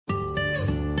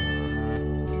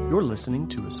You're listening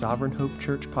to a Sovereign Hope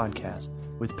Church podcast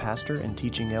with pastor and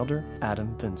teaching elder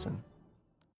Adam Vinson.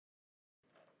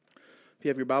 If you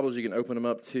have your Bibles, you can open them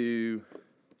up to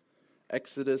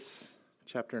Exodus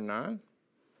chapter 9.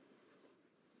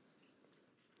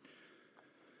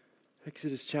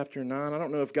 Exodus chapter 9. I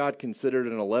don't know if God considered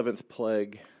an 11th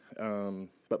plague,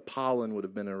 but pollen would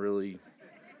have been a really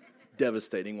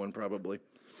devastating one probably.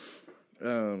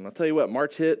 I'll tell you what,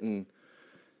 March hit and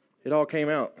it all came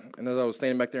out. And as I was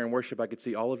standing back there in worship, I could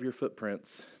see all of your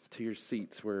footprints to your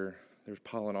seats where there's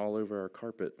pollen all over our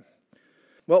carpet.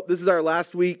 Well, this is our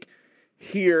last week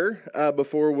here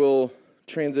before we'll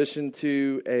transition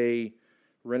to a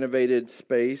renovated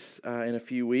space in a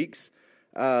few weeks.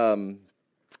 So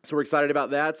we're excited about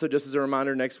that. So just as a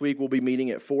reminder, next week we'll be meeting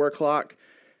at 4 o'clock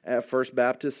at First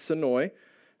Baptist Sonoy.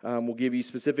 We'll give you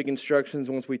specific instructions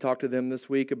once we talk to them this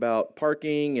week about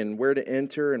parking and where to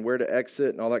enter and where to exit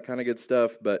and all that kind of good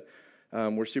stuff. But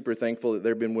we're super thankful that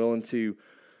they've been willing to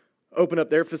open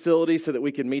up their facility so that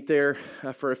we can meet there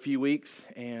for a few weeks,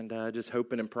 and just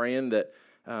hoping and praying that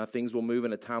things will move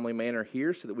in a timely manner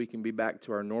here so that we can be back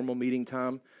to our normal meeting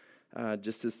time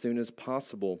just as soon as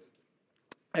possible.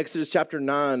 Exodus chapter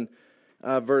 9,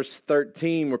 verse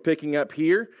 13, we're picking up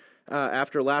here.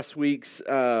 After last week's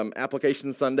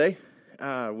application Sunday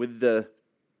with the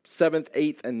 7th,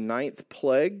 8th, and 9th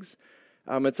plagues.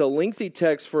 It's a lengthy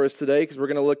text for us today because we're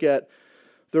going to look at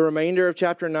the remainder of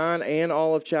chapter 9 and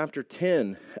all of chapter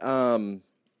 10.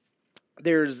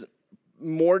 There's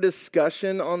more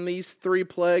discussion on these three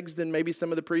plagues than maybe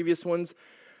some of the previous ones.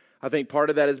 I think part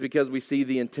of that is because we see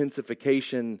the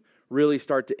intensification really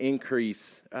start to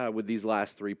increase with these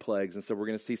last three plagues, and so we're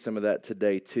going to see some of that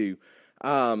today too.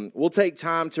 We'll take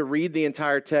time to read the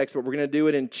entire text, but we're going to do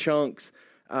it in chunks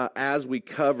as we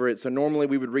cover it. So normally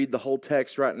we would read the whole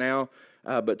text right now,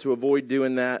 but to avoid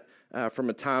doing that from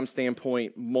a time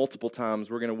standpoint multiple times,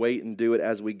 we're going to wait and do it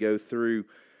as we go through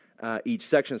each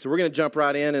section. So we're going to jump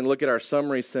right in and look at our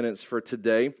summary sentence for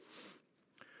today.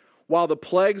 While the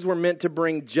plagues were meant to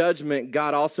bring judgment,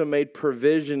 God also made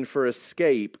provision for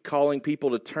escape, calling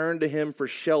people to turn to Him for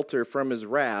shelter from His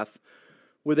wrath,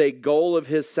 with a goal of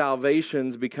His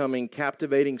salvations becoming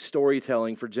captivating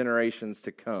storytelling for generations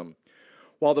to come.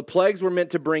 While the plagues were meant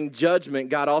to bring judgment,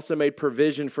 God also made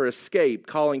provision for escape,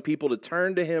 calling people to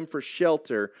turn to Him for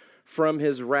shelter from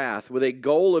His wrath, with a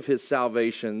goal of His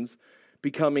salvations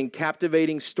becoming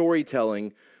captivating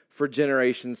storytelling for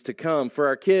generations to come. For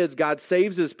our kids, God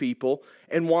saves His people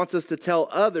and wants us to tell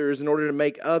others in order to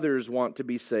make others want to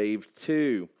be saved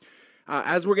too.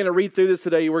 As we're going to read through this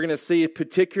today, we're going to see,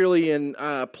 particularly in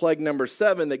plague number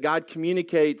 7, that God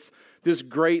communicates this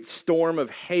great storm of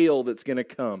hail that's going to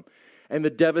come and the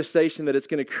devastation that it's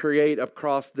going to create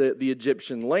across the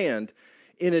Egyptian land.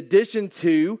 In addition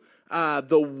to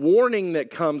the warning that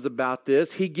comes about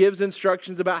this, He gives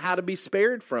instructions about how to be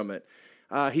spared from it.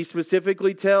 He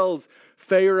specifically tells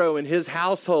Pharaoh and his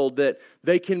household that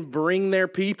they can bring their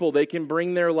people, they can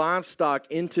bring their livestock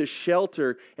into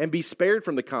shelter and be spared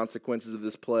from the consequences of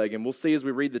this plague. And we'll see as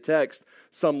we read the text,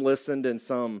 some listened and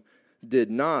some did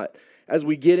not. As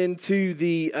we get into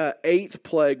the 8th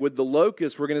plague with the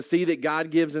locust, we're going to see that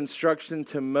God gives instruction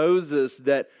to Moses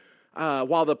that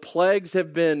while the plagues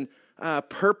have been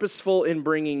purposeful in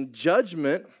bringing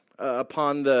judgment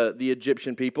upon the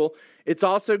Egyptian people, it's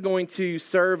also going to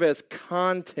serve as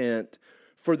content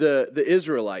for the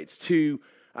Israelites to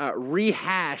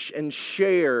rehash and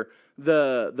share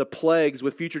the plagues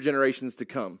with future generations to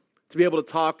come. To be able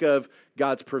to talk of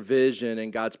God's provision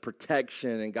and God's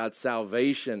protection and God's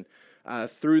salvation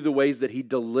through the ways that He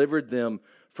delivered them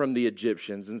from the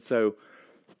Egyptians. And so,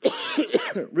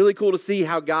 really cool to see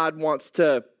how God wants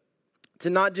to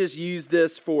not just use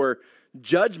this for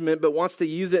judgment, but wants to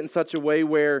use it in such a way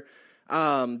where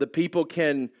the people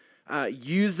can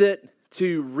use it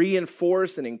to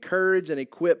reinforce and encourage and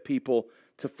equip people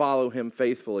to follow Him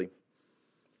faithfully.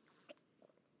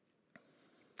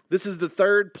 This is the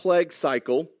third plague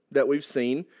cycle that we've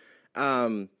seen,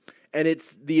 and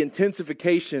it's the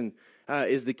intensification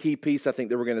is the key piece I think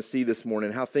that we're going to see this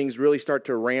morning, how things really start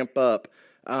to ramp up.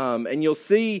 And you'll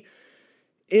see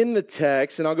in the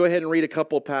text, and I'll go ahead and read a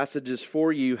couple of passages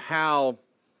for you, how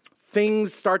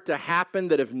things start to happen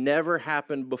that have never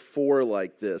happened before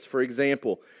like this. For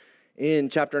example, in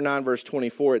chapter 9, verse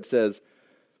 24, it says,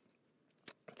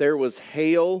 "There was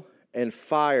hail and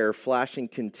fire flashing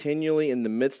continually in the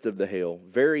midst of the hail,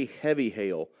 very heavy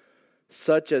hail,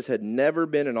 such as had never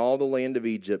been in all the land of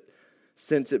Egypt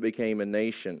since it became a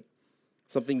nation."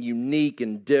 Something unique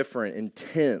and different,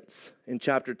 intense. In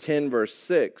chapter 10, verse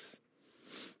 6,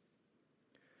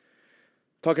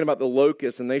 talking about the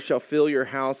locusts, and they shall fill your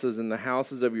houses and the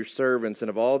houses of your servants and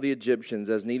of all the Egyptians,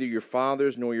 as neither your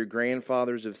fathers nor your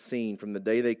grandfathers have seen from the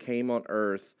day they came on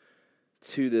earth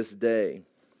to this day.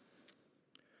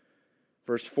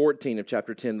 Verse 14 of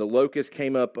chapter 10, the locust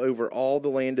came up over all the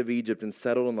land of Egypt and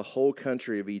settled on the whole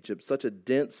country of Egypt, such a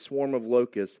dense swarm of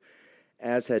locusts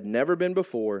as had never been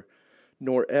before,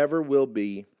 nor ever will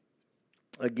be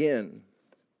again.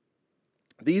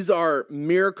 These are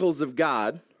miracles of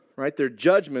God, right? They're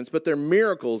judgments, but they're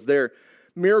miracles. They're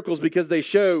miracles because they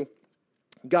show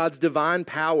God's divine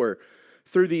power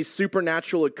through these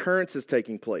supernatural occurrences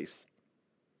taking place.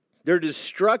 They're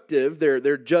destructive, they're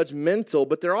judgmental,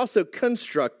 but they're also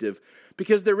constructive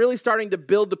because they're really starting to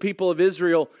build the people of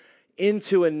Israel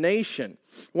into a nation.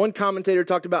 One commentator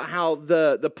talked about how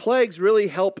the plagues really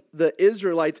help the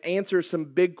Israelites answer some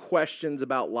big questions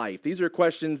about life. These are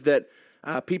questions that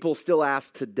people still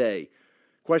ask today,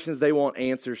 questions they want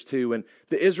answers to, and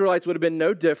the Israelites would have been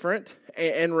no different.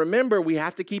 And remember, we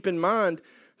have to keep in mind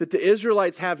that the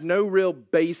Israelites have no real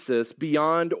basis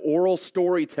beyond oral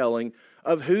storytelling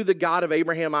of who the God of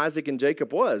Abraham, Isaac, and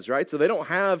Jacob was, right? So they don't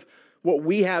have what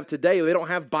we have today. They don't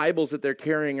have Bibles that they're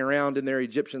carrying around in their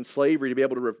Egyptian slavery to be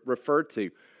able to refer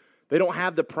to. They don't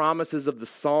have the promises of the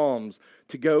Psalms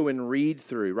to go and read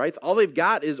through, right? All they've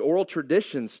got is oral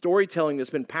tradition, storytelling that's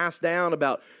been passed down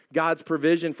about God's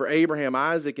provision for Abraham,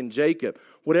 Isaac, and Jacob.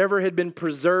 Whatever had been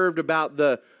preserved about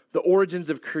the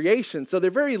origins of creation. So they're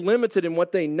very limited in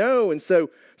what they know. And so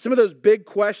some of those big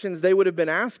questions they would have been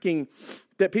asking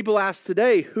that people ask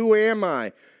today, who am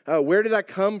I? Where did I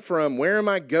come from? Where am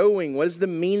I going? What is the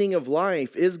meaning of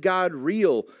life? Is God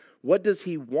real? What does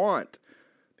He want?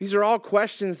 These are all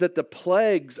questions that the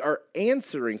plagues are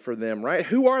answering for them, right?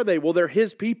 Who are they? Well, they're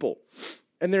His people.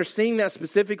 And they're seeing that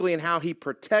specifically in how He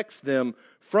protects them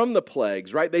from the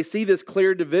plagues, right? They see this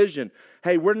clear division.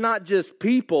 Hey, we're not just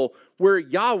people, we're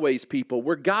Yahweh's people.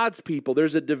 We're God's people.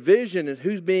 There's a division in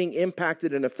who's being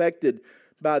impacted and affected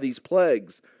by these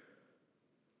plagues.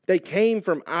 They came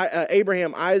from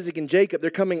Abraham, Isaac, and Jacob.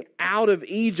 They're coming out of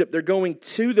Egypt. They're going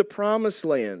to the promised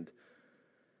land.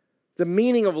 The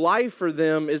meaning of life for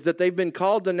them is that they've been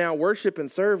called to now worship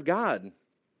and serve God.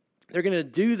 They're going to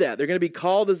do that. They're going to be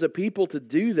called as a people to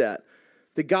do that.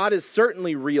 That God is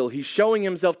certainly real. He's showing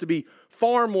Himself to be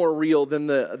far more real than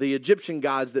the Egyptian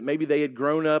gods that maybe they had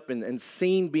grown up and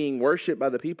seen being worshipped by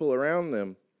the people around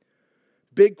them.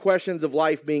 Big questions of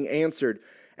life being answered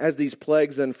as these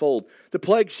plagues unfold. The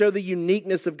plagues show the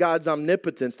uniqueness of God's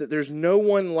omnipotence, that there's no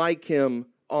one like Him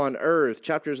on earth.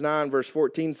 Chapters 9, verse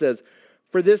 14 says,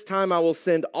 "For this time I will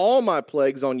send all my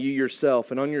plagues on you yourself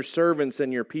and on your servants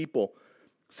and your people,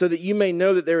 so that you may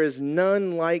know that there is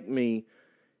none like me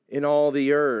in all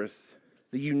the earth."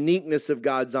 The uniqueness of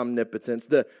God's omnipotence,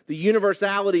 the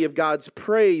universality of God's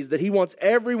praise, that He wants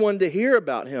everyone to hear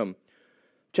about Him.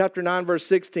 Chapter 9, verse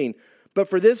 16, "But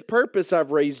for this purpose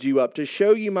I've raised you up, to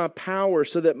show you my power,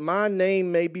 so that my name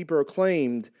may be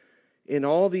proclaimed in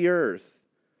all the earth."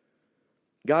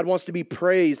 God wants to be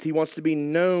praised. He wants to be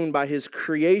known by His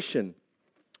creation.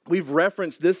 We've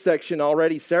referenced this section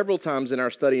already several times in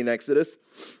our study in Exodus,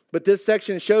 but this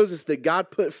section shows us that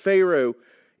God put Pharaoh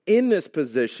in this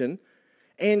position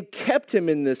and kept him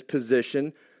in this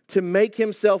position to make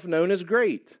Himself known as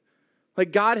great.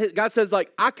 Like God says,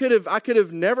 like, I could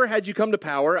have never had you come to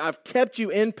power. I've kept you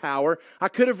in power. I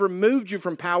could have removed you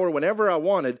from power whenever I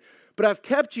wanted, but I've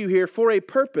kept you here for a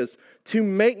purpose, to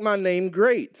make my name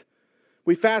great.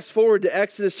 We fast forward to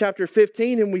Exodus chapter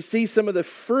 15 and we see some of the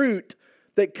fruit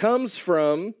that comes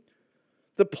from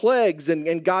the plagues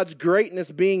and God's greatness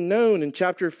being known in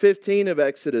chapter 15 of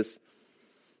Exodus.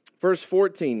 Verse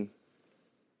 14.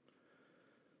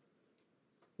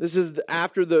 This is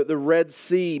after the Red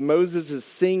Sea. Moses is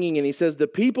singing and he says, "The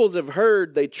peoples have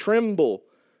heard, they tremble.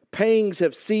 Pangs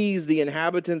have seized the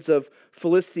inhabitants of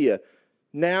Philistia.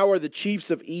 Now are the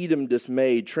chiefs of Edom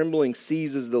dismayed. Trembling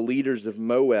seizes the leaders of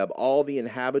Moab. All the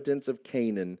inhabitants of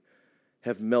Canaan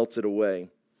have melted away."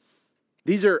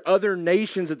 These are other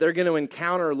nations that they're going to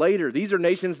encounter later. These are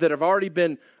nations that have already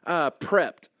been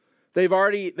prepped. They've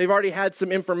already had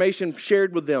some information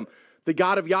shared with them. The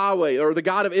God of Yahweh, or the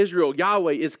God of Israel,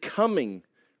 Yahweh, is coming,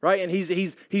 right? And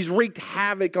he's wreaked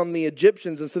havoc on the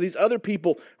Egyptians. And so these other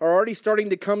people are already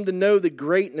starting to come to know the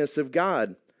greatness of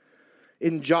God.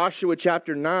 In Joshua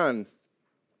chapter 9,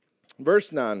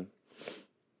 verse 9.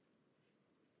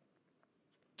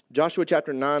 Joshua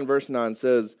chapter 9, verse 9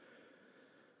 says,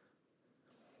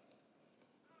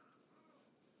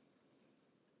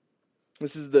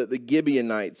 this is the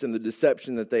Gibeonites and the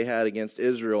deception that they had against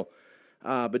Israel.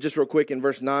 But just real quick, in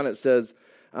verse 9 it says,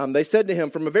 They said to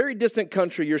him, "From a very distant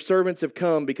country your servants have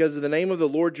come because of the name of the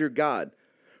Lord your God.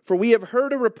 For we have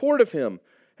heard a report of him,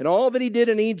 and all that he did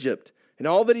in Egypt, and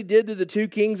all that he did to the two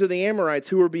kings of the Amorites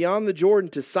who were beyond the Jordan,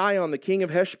 to Sihon the king of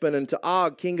Heshbon, and to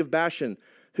Og king of Bashan,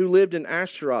 who lived in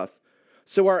Ashtaroth.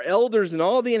 So our elders and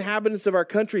all the inhabitants of our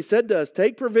country said to us,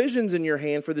 'Take provisions in your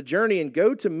hand for the journey, and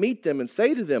go to meet them, and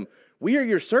say to them, we are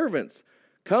your servants.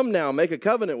 Come now, make a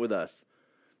covenant with us.'"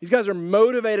 These guys are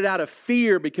motivated out of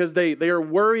fear because they are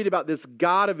worried about this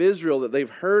God of Israel that they've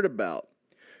heard about.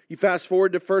 You fast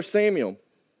forward to 1 Samuel.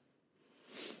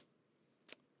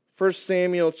 1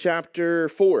 Samuel chapter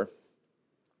 4,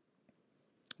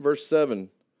 verse 7.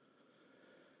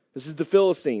 This is the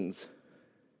Philistines.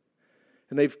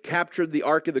 And they've captured the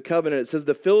Ark of the Covenant. It says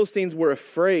the Philistines were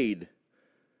afraid.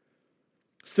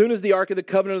 As soon as the Ark of the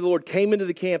Covenant of the Lord came into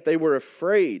the camp, they were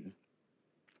afraid.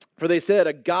 For they said,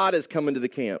 "A God has come into the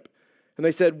camp." And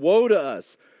they said, "Woe to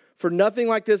us, for nothing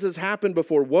like this has happened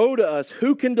before. Woe to us,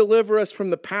 who can deliver us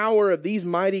from the power of these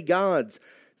mighty gods?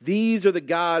 These are the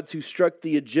gods who struck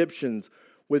the Egyptians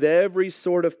with every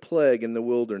sort of plague in the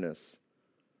wilderness."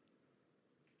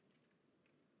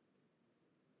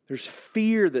 There's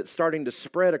fear that's starting to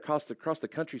spread across the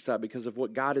countryside because of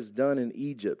what God has done in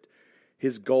Egypt.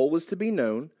 His goal is to be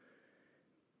known,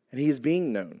 and he is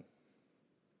being known.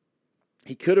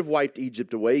 He could have wiped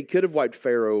Egypt away. He could have wiped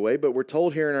Pharaoh away, but we're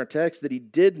told here in our text that he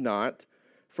did not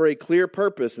for a clear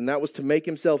purpose, and that was to make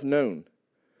himself known.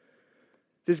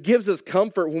 This gives us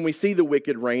comfort when we see the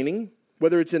wicked reigning,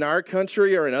 whether it's in our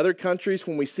country or in other countries.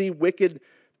 When we see wicked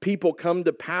people come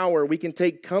to power, we can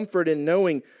take comfort in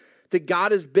knowing that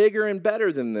God is bigger and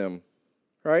better than them,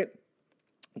 right?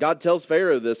 God tells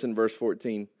Pharaoh this in verse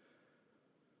 14.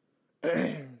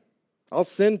 "I'll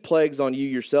send plagues on you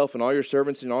yourself and all your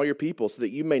servants and all your people, so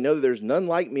that you may know that there's none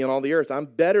like me on all the earth. I'm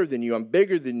better than you. I'm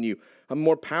bigger than you. I'm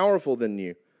more powerful than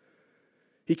you."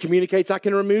 He communicates, I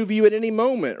can remove you at any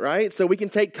moment, right? So we can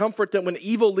take comfort that when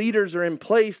evil leaders are in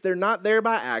place, they're not there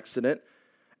by accident,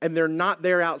 and they're not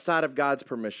there outside of God's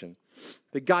permission.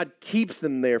 That God keeps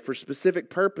them there for specific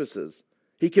purposes.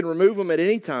 He can remove them at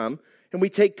any time, and we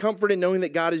take comfort in knowing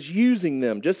that God is using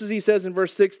them. Just as he says in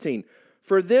verse 16,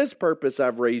 "For this purpose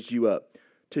I've raised you up,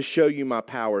 to show you my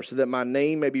power, so that my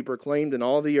name may be proclaimed in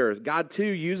all the earth." God too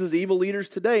uses evil leaders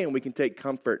today, and we can take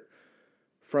comfort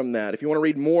from that. If you want to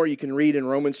read more, you can read in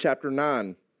Romans chapter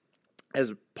 9,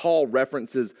 as Paul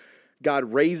references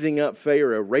God raising up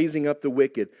Pharaoh, raising up the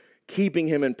wicked, keeping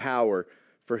him in power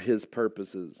for his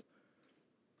purposes.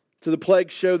 So the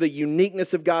plagues show the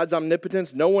uniqueness of God's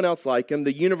omnipotence, no one else like him,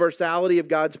 the universality of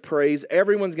God's praise,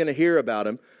 everyone's going to hear about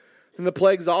him. And the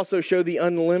plagues also show the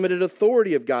unlimited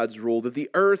authority of God's rule, that the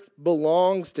earth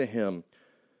belongs to him.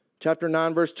 Chapter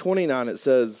 9, verse 29, it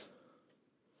says,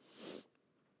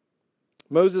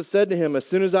 "Moses said to him, 'As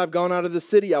soon as I've gone out of the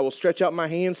city, I will stretch out my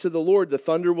hands to the Lord. The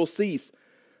thunder will cease.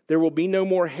 There will be no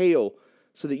more hail,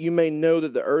 so that you may know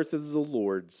that the earth is the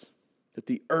Lord's, that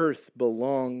the earth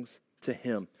belongs to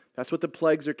him.'" That's what the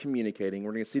plagues are communicating.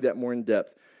 We're going to see that more in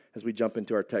depth as we jump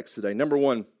into our text today. Number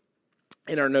one,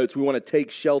 in our notes, we want to take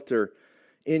shelter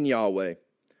in Yahweh.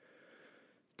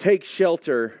 Take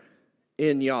shelter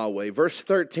in Yahweh. Verse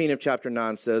 13 of chapter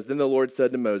 9 says, "Then the Lord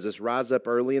said to Moses, 'Rise up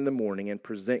early in the morning and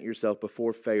present yourself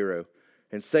before Pharaoh,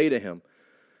 and say to him,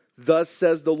 Thus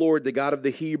says the Lord, the God of the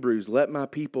Hebrews, let my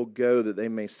people go that they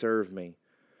may serve me.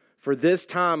 For this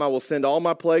time I will send all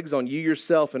my plagues on you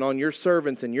yourself and on your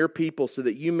servants and your people, so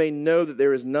that you may know that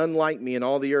there is none like me in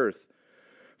all the earth.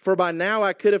 For by now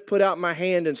I could have put out my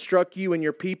hand and struck you and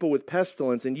your people with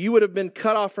pestilence, and you would have been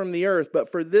cut off from the earth.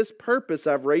 But for this purpose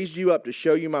I've raised you up, to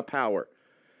show you my power,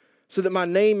 so that my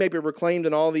name may be proclaimed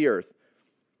in all the earth.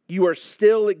 You are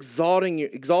still exalting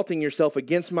yourself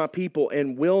against my people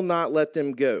and will not let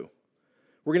them go."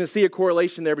 We're going to see a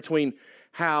correlation there between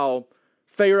how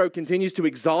Pharaoh continues to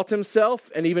exalt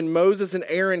himself, and even Moses and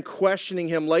Aaron questioning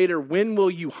him later, when will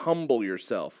you humble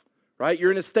yourself? Right?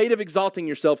 You're in a state of exalting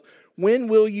yourself. When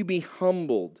will you be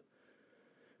humbled?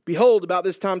 "Behold, about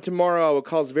this time tomorrow I will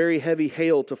cause very heavy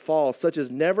hail to fall, such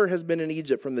as never has been in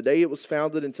Egypt from the day it was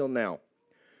founded until now.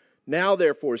 Now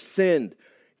therefore send,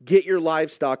 get your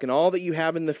livestock and all that you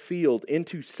have in the field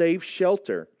into safe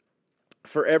shelter.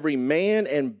 For every man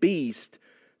and beast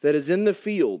that is in the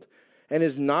field and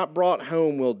is not brought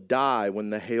home will die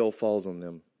when the hail falls on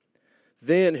them."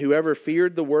 Then whoever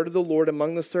feared the word of the Lord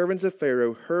among the servants of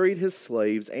Pharaoh hurried his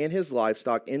slaves and his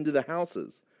livestock into the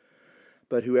houses.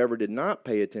 But whoever did not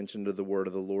pay attention to the word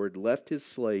of the Lord left his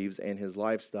slaves and his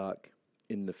livestock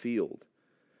in the field.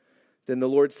 Then the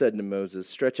Lord said to Moses,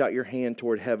 stretch out your hand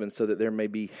toward heaven so that there may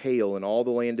be hail in all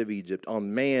the land of Egypt,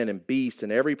 on man and beast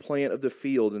and every plant of the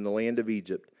field in the land of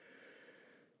Egypt.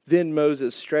 Then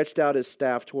Moses stretched out his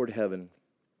staff toward heaven.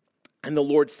 And the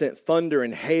Lord sent thunder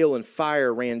and hail and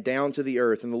fire ran down to the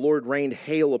earth. And the Lord rained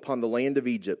hail upon the land of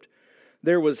Egypt.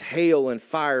 There was hail and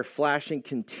fire flashing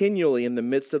continually in the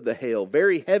midst of the hail,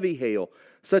 very heavy hail,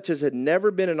 such as had never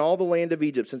been in all the land of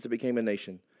Egypt since it became a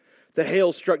nation. The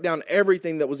hail struck down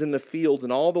everything that was in the field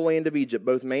in all the land of Egypt,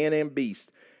 both man and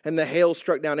beast. And the hail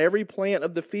struck down every plant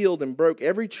of the field and broke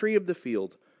every tree of the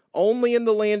field. Only in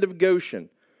the land of Goshen,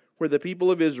 where the people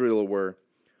of Israel were,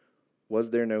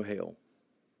 was there no hail.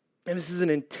 And this is an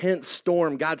intense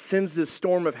storm. God sends this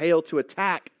storm of hail to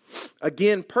attack,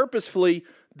 again, purposefully,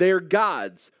 their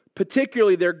gods,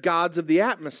 particularly their gods of the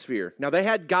atmosphere. Now, they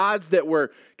had gods that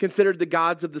were considered the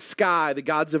gods of the sky, the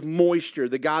gods of moisture,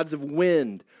 the gods of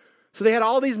wind. So they had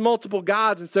all these multiple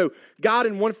gods. And so God,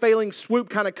 in one failing swoop,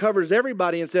 kind of covers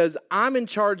everybody and says, I'm in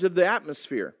charge of the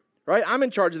atmosphere, right? I'm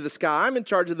in charge of the sky. I'm in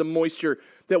charge of the moisture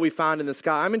that we find in the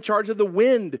sky. I'm in charge of the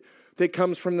wind that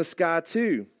comes from the sky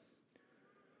too.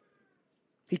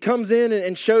 He comes in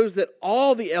and shows that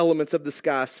all the elements of the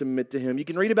sky submit to him. You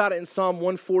can read about it in Psalm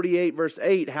 148, verse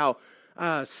 8, how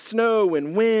snow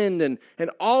and wind and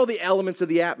all the elements of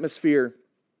the atmosphere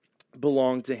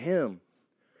belong to him.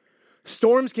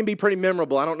 Storms can be pretty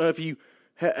memorable. I don't know if you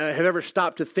have ever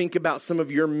stopped to think about some of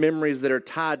your memories that are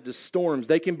tied to storms.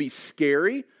 They can be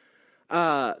scary.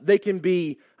 They can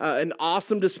be an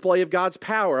awesome display of God's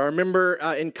power. I remember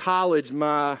in college,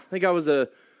 I think I was a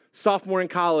sophomore in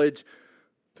college.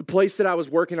 The place that I was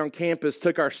working on campus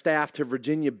took our staff to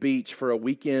Virginia Beach for a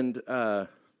weekend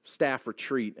staff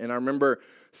retreat. And I remember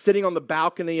sitting on the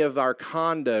balcony of our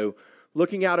condo,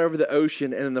 looking out over the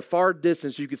ocean, and in the far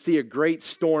distance, you could see a great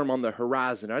storm on the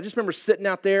horizon. I just remember sitting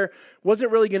out there. It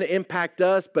wasn't really going to impact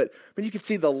us, but you could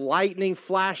see the lightning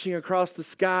flashing across the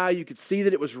sky. You could see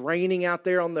that it was raining out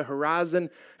there on the horizon.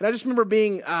 And I just remember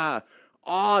being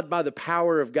awed by the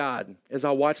power of God as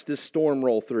I watched this storm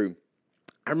roll through.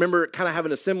 I remember kind of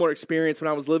having a similar experience when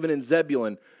I was living in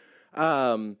Zebulon.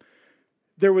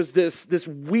 There was this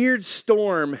weird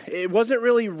storm. It wasn't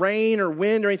really rain or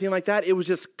wind or anything like that. It was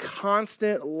just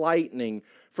constant lightning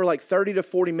for like 30 to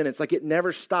 40 minutes. Like it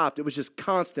never stopped. It was just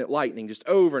constant lightning, just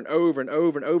over and over and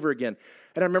over and over again.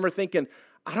 And I remember thinking,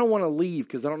 I don't want to leave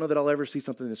because I don't know that I'll ever see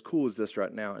something as cool as this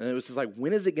right now. And it was just like,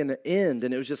 when is it going to end?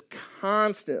 And it was just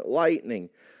constant lightning.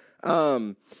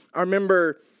 I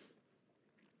remember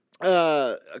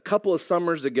a couple of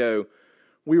summers ago,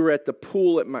 we were at the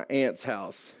pool at my aunt's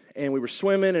house. And we were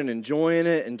swimming and enjoying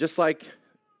it. And just like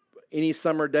any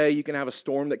summer day, you can have a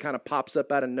storm that kind of pops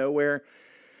up out of nowhere.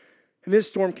 And this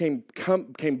storm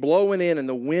came blowing in, and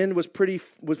the wind was pretty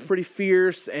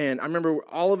fierce. And I remember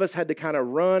all of us had to kind of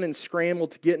run and scramble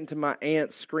to get into my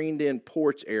aunt's screened-in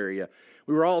porch area.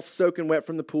 We were all soaking wet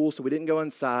from the pool, so we didn't go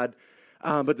inside.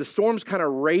 But the storm's kind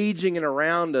of raging and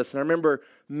around us. And I remember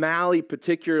Mally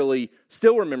particularly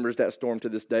still remembers that storm to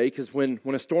this day, because when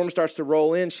a storm starts to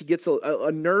roll in, she gets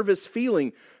a nervous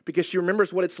feeling because she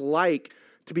remembers what it's like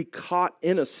to be caught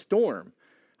in a storm.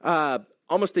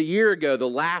 Almost a year ago, the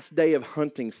last day of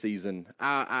hunting season,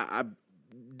 I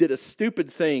did a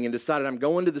stupid thing and decided I'm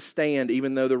going to the stand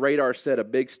even though the radar said a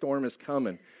big storm is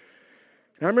coming.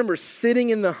 And I remember sitting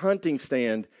in the hunting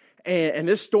stand, and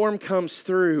this storm comes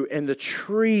through, and the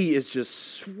tree is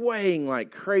just swaying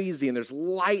like crazy, and there's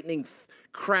lightning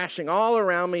crashing all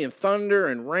around me, and thunder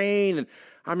and rain. And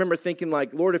I remember thinking,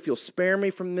 like, Lord, if you'll spare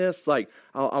me from this, like,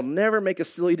 I'll never make a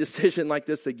silly decision like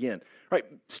this again. Right?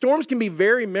 Storms can be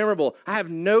very memorable. I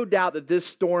have no doubt that this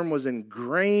storm was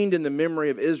ingrained in the memory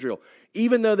of Israel,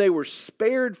 even though they were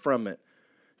spared from it.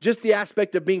 Just the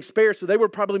aspect of being spared. So they were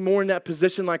probably more in that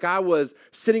position like I was,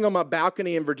 sitting on my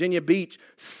balcony in Virginia Beach,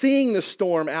 seeing the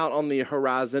storm out on the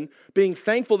horizon, being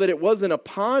thankful that it wasn't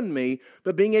upon me,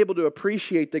 but being able to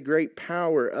appreciate the great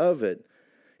power of it.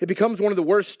 It becomes one of the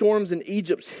worst storms in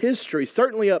Egypt's history,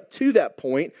 certainly up to that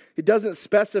point. It doesn't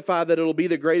specify that it'll be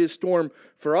the greatest storm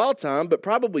for all time, but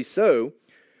probably so.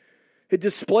 It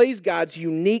displays God's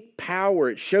unique power.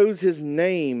 It shows His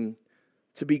name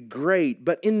to be great.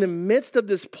 But in the midst of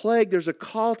this plague, there's a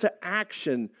call to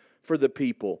action for the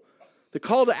people. The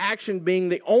call to action being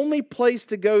the only place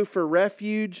to go for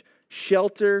refuge,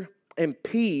 shelter, and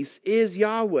peace is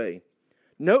Yahweh.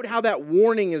 Note how that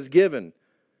warning is given.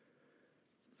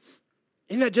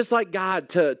 Isn't that just like God,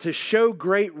 to show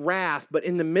great wrath, but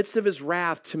in the midst of His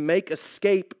wrath, to make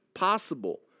escape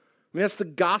possible? I mean, that's the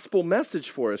gospel message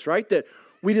for us, right? That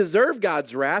we deserve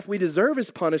God's wrath. We deserve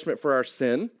His punishment for our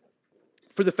sin.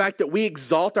 For the fact that we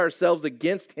exalt ourselves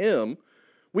against Him,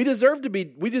 We deserve to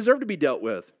be dealt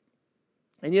with.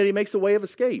 And yet he makes a way of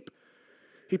escape.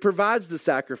 He provides the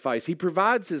sacrifice. He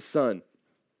provides his son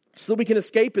so that we can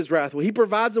escape his wrath. Well, he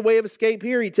provides a way of escape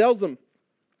here. He tells them,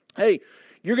 hey,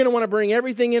 you're going to want to bring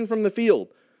everything in from the field.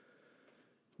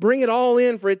 Bring it all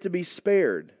in for it to be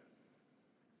spared.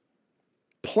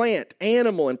 Plant,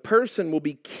 animal, and person will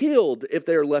be killed if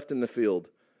they are left in the field.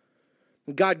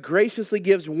 God graciously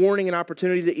gives warning and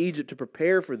opportunity to Egypt to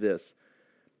prepare for this.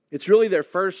 It's really their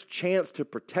first chance to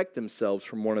protect themselves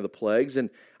from one of the plagues, and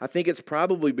I think it's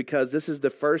probably because this is the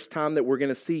first time that we're going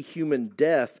to see human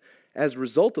death as a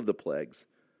result of the plagues.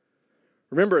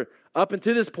 Remember, up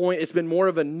until this point, it's been more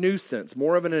of a nuisance,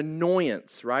 more of an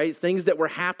annoyance, right? Things that were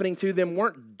happening to them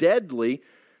weren't deadly.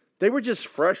 They were just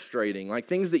frustrating, like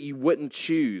things that you wouldn't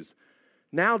choose.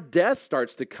 Now death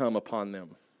starts to come upon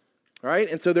them, right?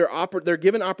 And so they're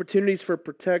given opportunities for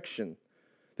protection.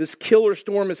 This killer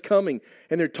storm is coming,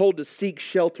 and they're told to seek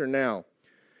shelter now.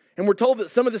 And we're told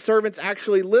that some of the servants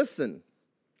actually listen.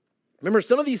 Remember,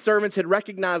 some of these servants had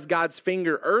recognized God's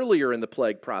finger earlier in the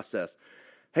plague process.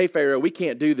 Hey, Pharaoh, we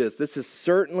can't do this. This is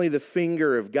certainly the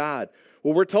finger of God.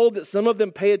 Well, we're told that some of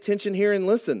them pay attention here and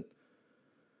listen.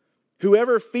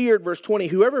 Verse 20,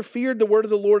 whoever feared the word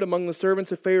of the Lord among the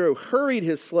servants of Pharaoh hurried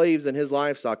his slaves and his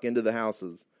livestock into the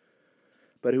houses.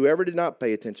 But whoever did not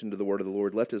pay attention to the word of the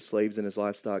Lord left his slaves and his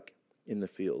livestock in the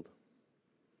field.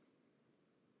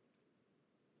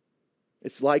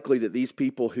 It's likely that these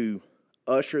people who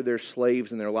usher their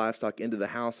slaves and their livestock into the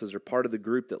houses are part of the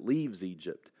group that leaves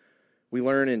Egypt. We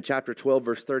learn in chapter 12,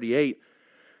 verse 38,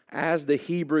 as the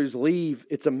Hebrews leave,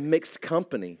 it's a mixed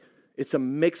company. It's a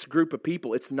mixed group of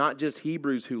people. It's not just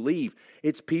Hebrews who leave.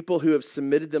 It's people who have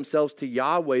submitted themselves to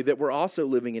Yahweh that were also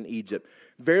living in Egypt.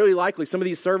 Very likely, some of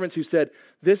these servants who said,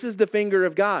 this is the finger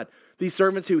of God. These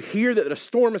servants who hear that a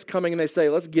storm is coming and they say,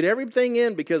 let's get everything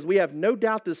in because we have no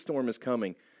doubt this storm is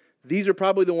coming. These are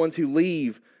probably the ones who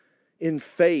leave in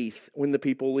faith when the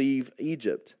people leave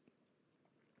Egypt.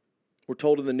 We're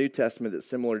told in the New Testament that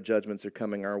similar judgments are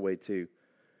coming our way too.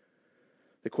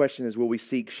 The question is, will we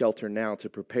seek shelter now to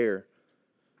prepare?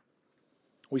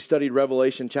 We studied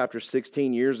Revelation chapter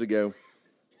 16 years ago.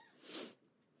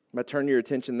 I'm going to turn your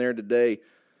attention there today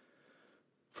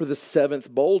for the seventh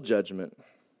bowl judgment.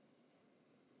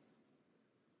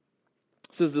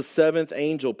 It says, the seventh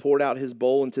angel poured out his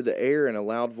bowl into the air, and a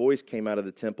loud voice came out of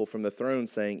the temple from the throne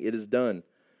saying, it is done.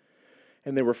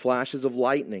 And there were flashes of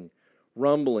lightning,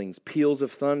 rumblings, peals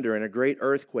of thunder, and a great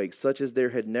earthquake, such as there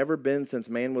had never been since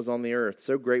man was on the earth.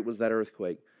 So great was that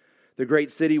earthquake. The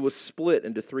great city was split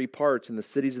into 3 parts, and the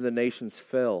cities of the nations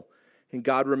fell. And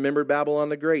God remembered Babylon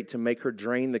the Great to make her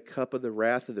drain the cup of the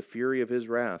wrath of the fury of his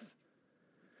wrath.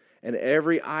 And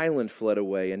every island fled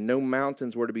away, and no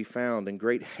mountains were to be found, and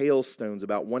great hailstones,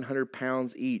 about 100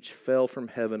 pounds each, fell from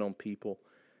heaven on people.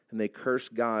 And they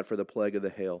cursed God for the plague of the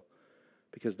hail,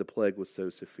 because the plague was so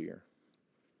severe.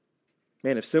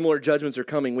 Man, if similar judgments are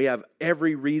coming, we have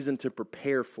every reason to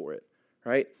prepare for it,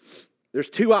 right? There's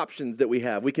 2 options that we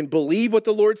have. We can believe what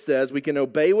the Lord says, we can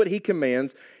obey what he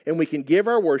commands, and we can give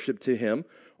our worship to him.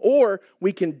 Or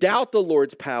we can doubt the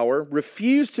Lord's power,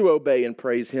 refuse to obey and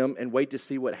praise him, and wait to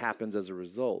see what happens as a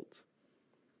result.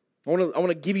 I want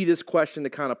to give you this question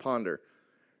to kind of ponder.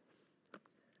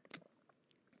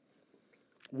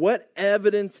 What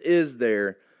evidence is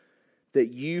there that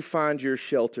you find your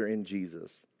shelter in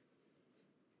Jesus?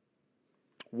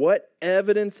 What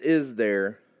evidence is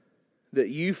there that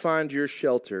you find your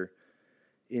shelter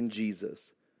in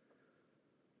Jesus?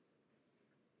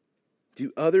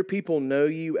 Do other people know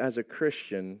you as a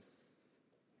Christian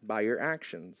by your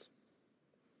actions?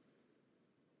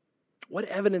 What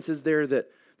evidence is there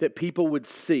that people would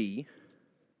see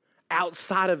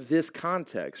outside of this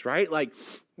context, right? Like,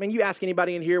 man, you ask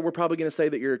anybody in here, we're probably going to say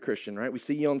that you're a Christian, right? We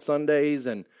see you on Sundays,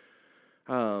 and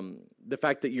the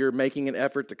fact that you're making an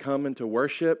effort to come and to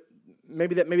worship,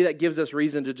 maybe that gives us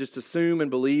reason to just assume and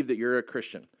believe that you're a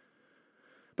Christian.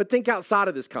 But think outside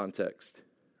of this context,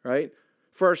 right?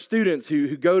 For our students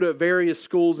who go to various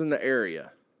schools in the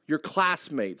area, your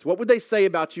classmates, what would they say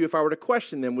about you if I were to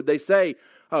question them? Would they say,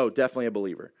 oh, definitely a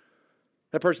believer.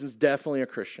 That person's definitely a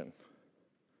Christian.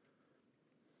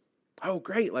 Oh,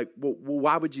 great. Like, well,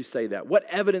 why would you say that? What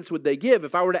evidence would they give?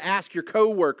 If I were to ask your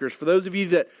coworkers, for those of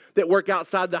you that work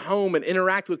outside the home and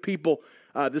interact with people,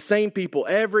 the same people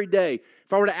every day,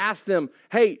 if I were to ask them,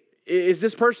 hey, is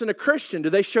this person a Christian? Do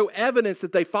they show evidence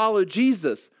that they follow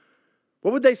Jesus?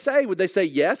 What would they say? Would they say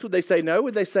yes? Would they say no?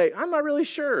 Would they say, I'm not really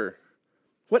sure?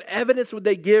 What evidence would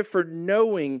they give for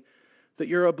knowing that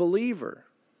you're a believer?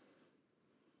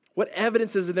 What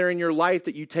evidence is there in your life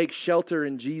that you take shelter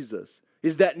in Jesus?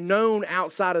 Is that known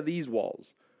outside of these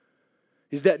walls?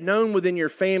 Is that known within your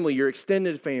family, your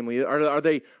extended family? Are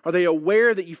they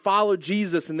aware that you follow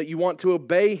Jesus and that you want to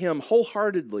obey Him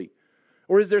wholeheartedly?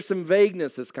 Or is there some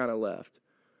vagueness that's kind of left?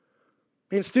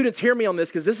 And students, hear me on this,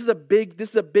 because this is a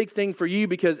big thing for you,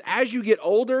 because as you get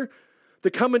older,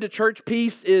 the coming to church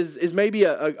piece is maybe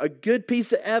a good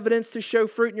piece of evidence to show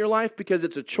fruit in your life, because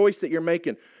it's a choice that you're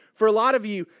making. For a lot of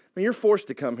you, you're forced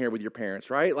to come here with your parents,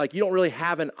 right? Like, you don't really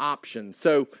have an option.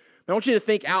 So I want you to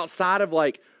think outside of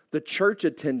like the church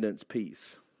attendance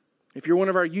piece. If you're one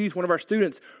of our youth, one of our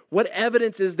students, what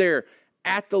evidence is there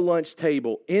at the lunch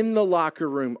table, in the locker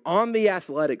room, on the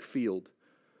athletic field?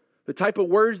 The type of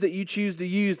words that you choose to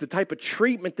use, the type of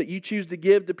treatment that you choose to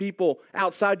give to people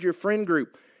outside your friend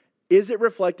group, is it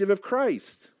reflective of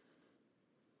Christ?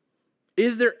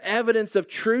 Is there evidence of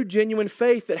true, genuine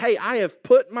faith that, hey, I have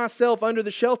put myself under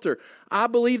the shelter. I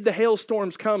believe the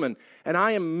hailstorm's coming, and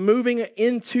I am moving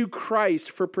into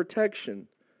Christ for protection.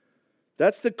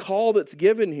 That's the call that's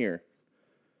given here.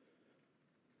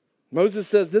 Moses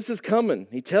says, this is coming.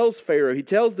 He tells Pharaoh, he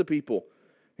tells the people.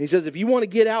 He says, if you want to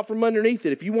get out from underneath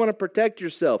it, if you want to protect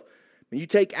yourself, then you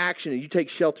take action and you take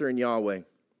shelter in Yahweh.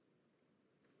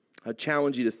 I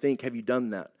challenge you to think, have you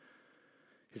done that?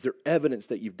 Is there evidence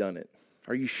that you've done it?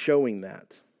 Are you showing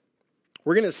that?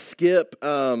 We're going to skip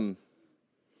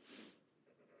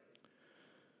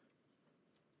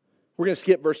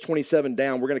verse 27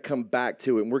 down. We're going to come back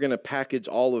to it, and we're going to package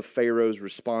all of Pharaoh's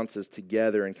responses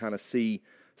together and kind of see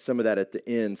some of that at the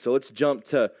end. So let's jump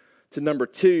to number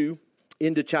 2,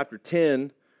 into chapter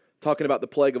 10, talking about the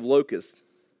plague of locusts.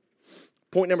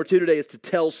 Point number 2 today is to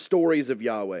tell stories of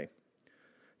Yahweh.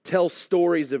 Tell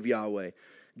stories of Yahweh.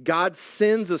 God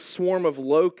sends a swarm of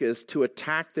locusts to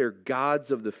attack their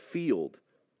gods of the field.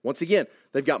 Once again,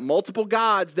 they've got multiple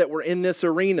gods that were in this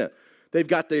arena. They've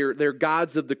got their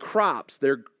gods of the crops,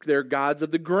 their gods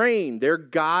of the grain, their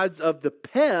gods of the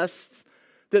pests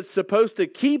that's supposed to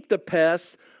keep the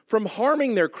pests from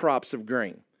harming their crops of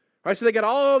grain. All right, so they got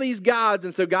all these gods,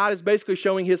 and so God is basically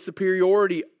showing His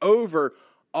superiority over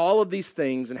all of these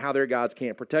things and how their gods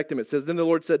can't protect them. It says, then the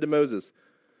Lord said to Moses,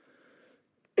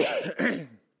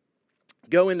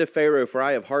 go into Pharaoh, for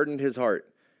I have hardened his heart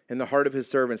and the heart of his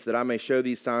servants, that I may show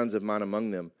these signs of mine among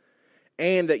them,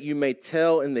 and that you may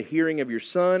tell in the hearing of your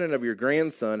son and of your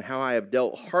grandson how I have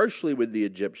dealt harshly with the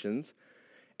Egyptians,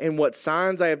 and what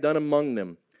signs I have done among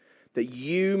them, that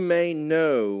you may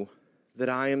know that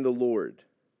I am the Lord.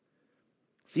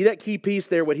 See that key piece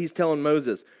there, what he's telling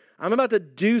Moses? I'm about to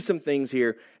do some things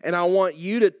here, and I want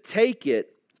you to take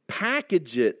it,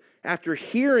 package it after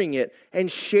hearing it,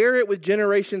 and share it with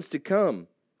generations to come.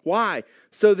 Why?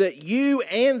 So that you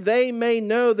and they may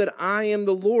know that I am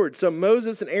the Lord. So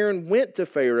Moses and Aaron went to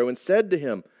Pharaoh and said to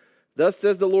him, thus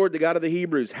says the Lord, the God of the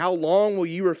Hebrews, how long will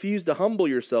you refuse to humble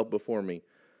yourself before me?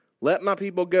 Let my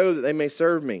people go that they may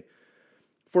serve me.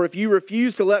 For if you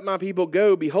refuse to let my people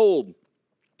go, behold,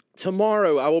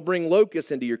 tomorrow I will bring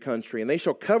locusts into your country, and they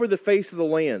shall cover the face of the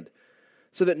land,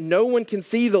 so that no one can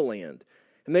see the land.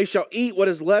 And they shall eat what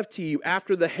is left to you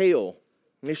after the hail.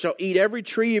 And they shall eat every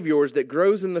tree of yours that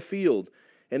grows in the field.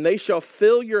 And they shall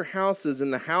fill your houses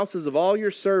and the houses of all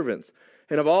your servants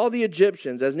and of all the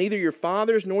Egyptians, as neither your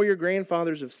fathers nor your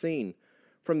grandfathers have seen,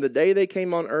 from the day they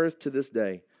came on earth to this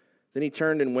day. Then he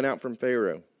turned and went out from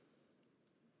Pharaoh.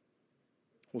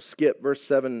 We'll skip verse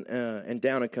 7 and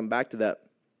down and come back to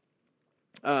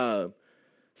that.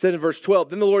 Said in verse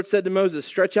 12, then the Lord said to Moses,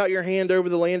 stretch out your hand over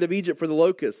the land of Egypt for the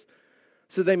locusts,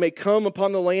 so they may come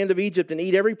upon the land of Egypt and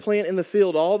eat every plant in the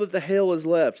field, all that the hail is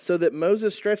left. So that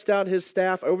Moses stretched out his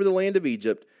staff over the land of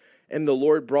Egypt, and the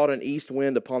Lord brought an east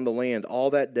wind upon the land all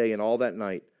that day and all that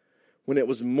night. When it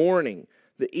was morning,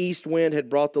 the east wind had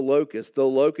brought the locust. The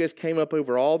locust came up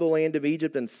over all the land of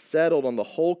Egypt and settled on the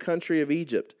whole country of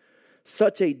Egypt.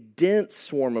 Such a dense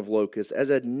swarm of locusts as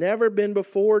had never been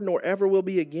before, nor ever will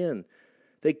be again.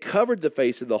 They covered the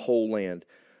face of the whole land.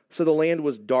 So the land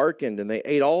was darkened, and they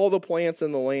ate all the plants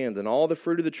in the land, and all the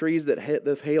fruit of the trees that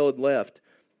the hail had left.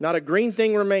 Not a green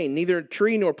thing remained, neither a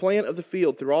tree nor plant of the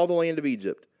field, through all the land of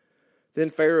Egypt. Then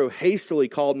Pharaoh hastily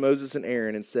called Moses and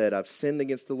Aaron and said, I've sinned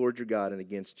against the Lord your God and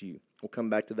against you. We'll come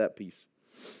back to that piece.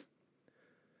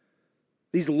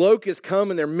 These locusts come,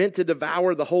 and they're meant to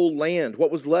devour the whole land.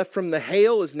 What was left from the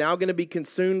hail is now going to be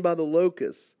consumed by the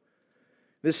locusts.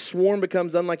 This swarm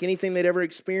becomes unlike anything they'd ever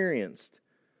experienced.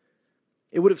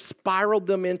 It would have spiraled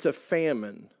them into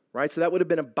famine, right? So that would have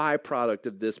been a byproduct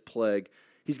of this plague.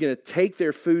 He's going to take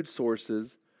their food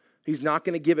sources. He's not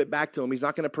going to give it back to them. He's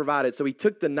not going to provide it. So he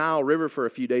took the Nile River for a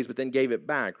few days, but then gave it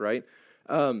back, right?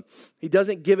 He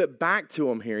doesn't give it back to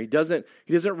them here. He doesn't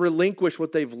relinquish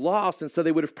what they've lost, and so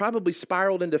they would have probably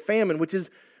spiraled into famine, which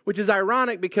is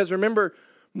ironic because remember,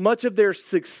 much of their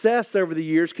success over the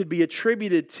years could be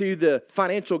attributed to the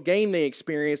financial gain they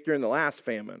experienced during the last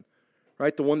famine,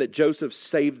 right? The one that Joseph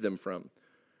saved them from,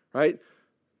 right?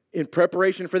 In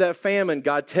preparation for that famine,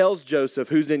 God tells Joseph,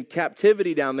 who's in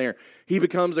captivity down there, he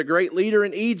becomes a great leader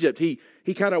in Egypt. He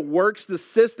kind of works the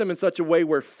system in such a way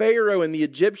where Pharaoh and the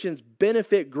Egyptians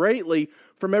benefit greatly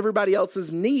from everybody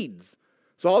else's needs.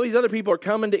 So all these other people are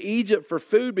coming to Egypt for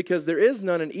food because there is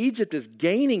none, and Egypt is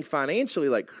gaining financially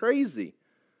like crazy.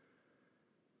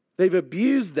 They've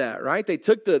abused that, right? They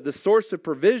took the source of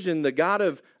provision, the God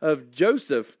of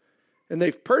Joseph, and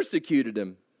they've persecuted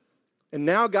him. And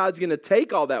now God's going to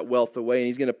take all that wealth away, and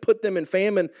he's going to put them in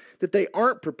famine that they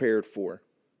aren't prepared for.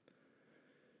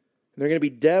 And they're going to be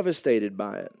devastated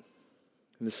by it.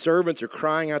 And the servants are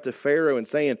crying out to Pharaoh and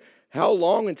saying, "How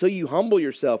long until you humble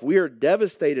yourself? We are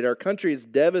devastated. Our country is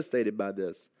devastated by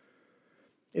this."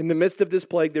 In the midst of this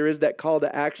plague, there is that call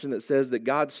to action that says that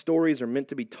God's stories are meant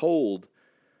to be told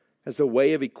as a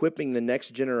way of equipping the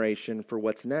next generation for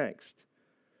what's next.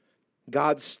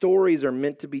 God's stories are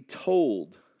meant to be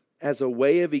told as a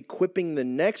way of equipping the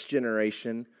next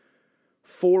generation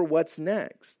for what's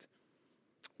next.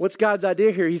 What's God's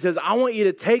idea here? He says, I want you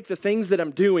to take the things that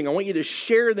I'm doing, I want you to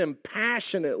share them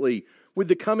passionately with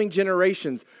the coming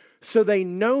generations so they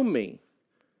know me.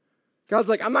 God's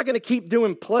like, I'm not going to keep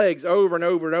doing plagues over and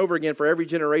over and over again for every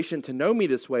generation to know me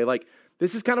this way. Like,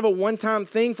 this is kind of a one-time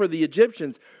thing for the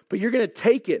Egyptians, but you're going to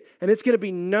take it and it's going to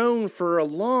be known for a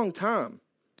long time.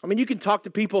 I mean, you can talk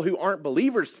to people who aren't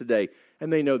believers today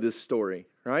and they know this story,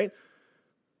 right?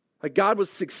 Like God was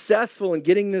successful in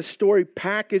getting this story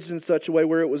packaged in such a way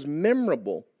where it was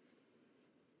memorable.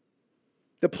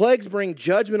 The plagues bring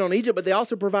judgment on Egypt, but they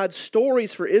also provide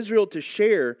stories for Israel to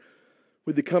share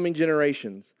with the coming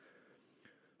generations.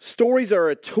 Stories are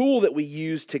a tool that we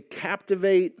use to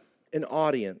captivate an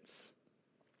audience.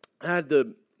 I had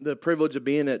the privilege of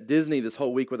being at Disney this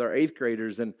whole week with our 8th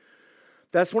graders, and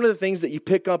that's one of the things that you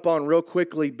pick up on real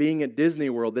quickly being at Disney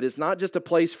World, that it's not just a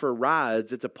place for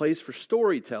rides, it's a place for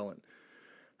storytelling.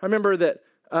 I remember that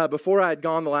before I had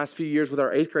gone the last few years with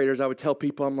our 8th graders, I would tell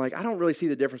people, I'm like, I don't really see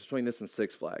the difference between this and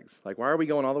Six Flags. Like, why are we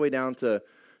going all the way down to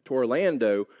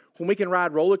Orlando when we can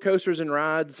ride roller coasters and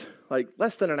rides like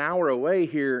less than an hour away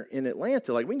here in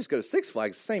Atlanta? Like, we can just go to Six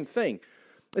Flags, same thing.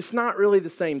 It's not really the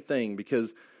same thing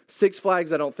because Six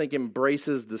Flags, I don't think,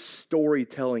 embraces the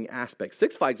storytelling aspect.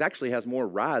 Six Flags actually has more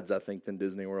rides, I think, than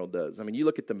Disney World does. I mean, you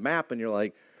look at the map and you're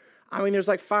like, there's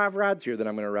like 5 rides here that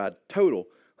I'm going to ride total.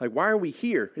 Like, why are we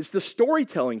here? It's the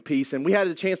storytelling piece, and we had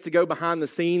a chance to go behind the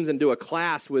scenes and do a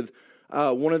class with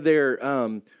one of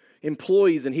their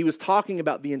employees, and he was talking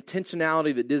about the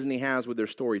intentionality that Disney has with their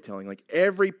storytelling. Like,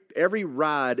 every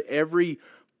ride, every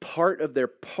part of their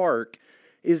park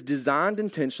is designed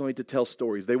intentionally to tell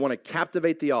stories. They want to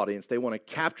captivate the audience. They want to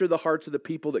capture the hearts of the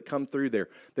people that come through there.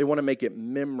 They want to make it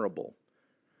memorable.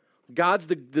 God's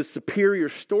the superior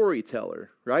storyteller,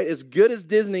 right? As good as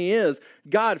Disney is,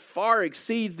 God far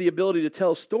exceeds the ability to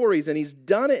tell stories, and he's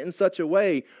done it in such a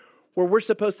way where we're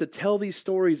supposed to tell these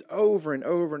stories over and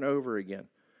over and over again.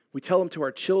 We tell them to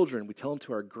our children. We tell them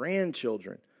to our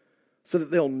grandchildren so that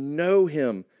they'll know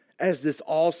him as this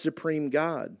all-supreme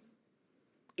God.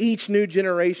 Each new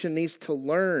generation needs to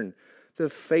learn the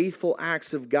faithful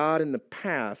acts of God in the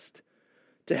past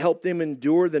to help them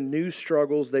endure the new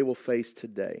struggles they will face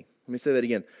today. Let me say that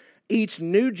again. Each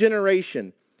new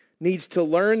generation needs to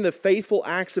learn the faithful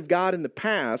acts of God in the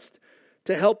past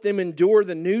to help them endure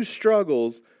the new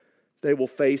struggles they will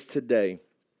face today.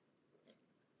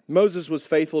 Moses was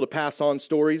faithful to pass on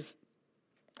stories,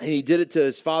 and he did it to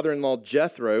his father-in-law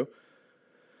Jethro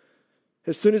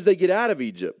as soon as they get out of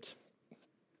Egypt.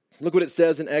 Look what it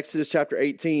says in Exodus chapter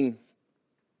 18,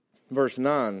 verse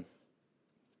 9.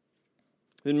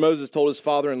 Then Moses told his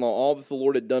father-in-law all that the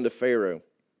Lord had done to Pharaoh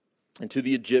and to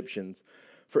the Egyptians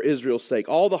for Israel's sake,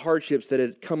 all the hardships that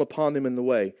had come upon them in the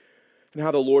way, and how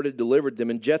the Lord had delivered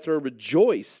them. And Jethro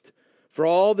rejoiced for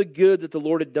all the good that the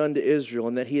Lord had done to Israel,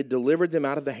 and that he had delivered them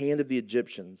out of the hand of the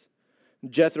Egyptians.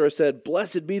 And Jethro said,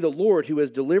 "Blessed be the Lord who has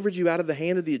delivered you out of the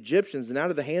hand of the Egyptians and out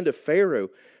of the hand of Pharaoh,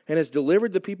 and has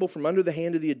delivered the people from under the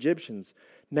hand of the Egyptians.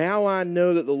 Now I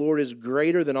know that the Lord is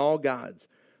greater than all gods,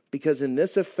 because in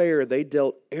this affair they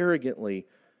dealt arrogantly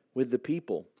with the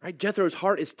people." Right? Jethro's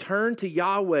heart is turned to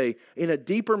Yahweh in a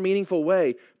deeper, meaningful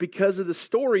way because of the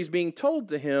stories being told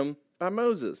to him by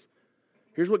Moses.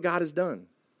 Here's what God has done.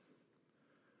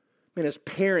 Man, as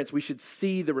parents, we should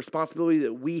see the responsibility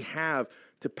that we have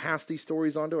to pass these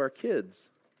stories on to our kids.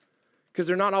 because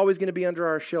they're not always going to be under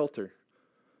our shelter.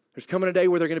 There's coming a day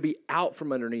where they're going to be out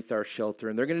from underneath our shelter,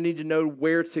 and they're going to need to know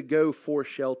where to go for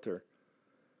shelter.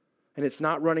 And it's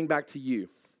not running back to you,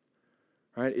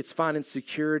 right? It's finding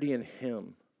security in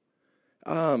Him.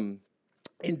 In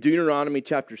Deuteronomy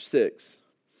chapter 6,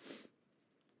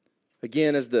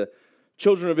 again, as the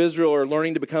children of Israel are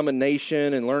learning to become a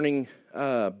nation and learning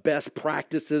best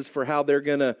practices for how they're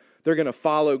gonna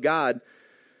follow God,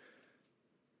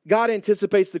 God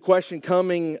anticipates the question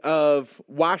coming of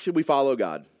why should we follow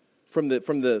God from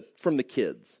the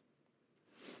kids.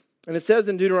 And it says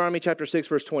in Deuteronomy chapter 6,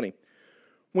 verse 20,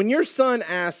 when your son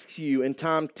asks you in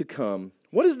time to come,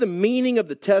 what is the meaning of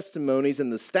the testimonies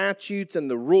and the statutes and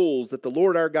the rules that the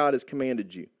Lord our God has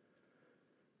commanded you?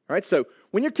 All right, so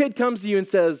when your kid comes to you and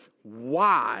says,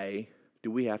 why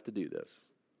do we have to do this?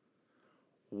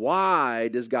 Why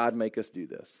does God make us do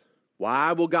this?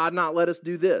 Why will God not let us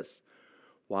do this?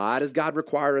 Why does God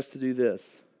require us to do this?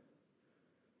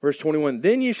 Verse 21,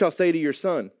 then you shall say to your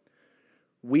son,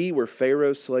 we were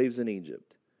Pharaoh's slaves in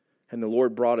Egypt, and the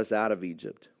Lord brought us out of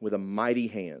Egypt with a mighty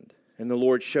hand. And the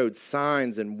Lord showed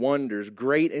signs and wonders,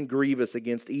 great and grievous,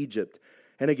 against Egypt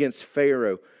and against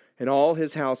Pharaoh and all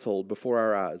his household before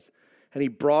our eyes. And He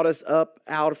brought us up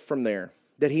out from there,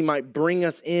 that He might bring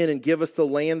us in and give us the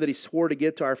land that He swore to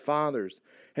give to our fathers.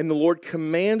 And the Lord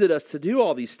commanded us to do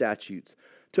all these statutes,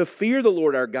 to fear the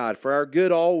Lord our God for our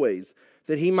good always,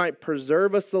 that He might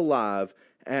preserve us alive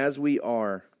as we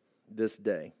are this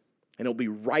day. And it will be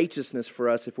righteousness for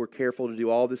us if we're careful to do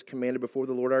all this commanded before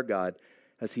the Lord our God,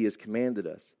 as He has commanded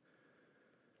us.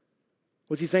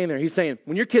 What's He saying there? He's saying,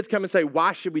 when your kids come and say,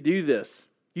 why should we do this?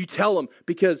 You tell them,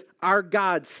 because our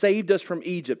God saved us from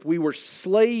Egypt. We were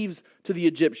slaves to the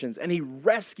Egyptians, and He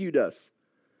rescued us.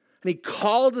 And He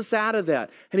called us out of that.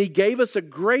 And He gave us a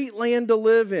great land to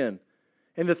live in.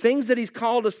 And the things that He's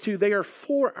called us to, they are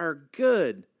for our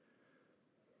good.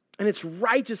 And it's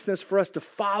righteousness for us to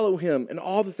follow Him and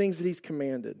all the things that He's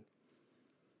commanded.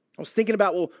 I was thinking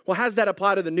about, well, how does that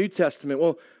apply to the New Testament?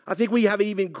 Well, I think we have an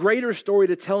even greater story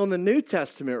to tell in the New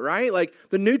Testament, right? Like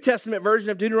the New Testament version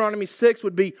of Deuteronomy 6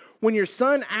 would be, when your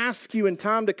son asks you in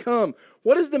time to come,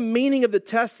 what is the meaning of the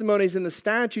testimonies and the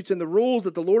statutes and the rules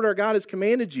that the Lord our God has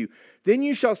commanded you? Then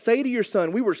you shall say to your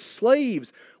son, we were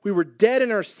slaves, we were dead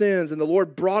in our sins, and the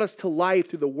Lord brought us to life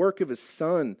through the work of His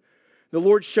Son. The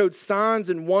Lord showed signs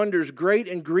and wonders, great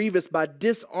and grievous, by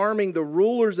disarming the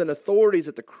rulers and authorities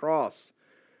at the cross.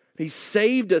 He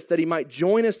saved us that He might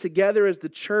join us together as the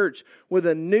church with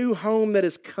a new home that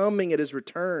is coming at His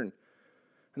return.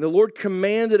 And the Lord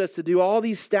commanded us to do all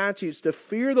these statutes, to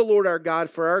fear the Lord our God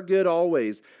for our good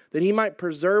always, that He might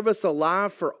preserve us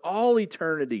alive for all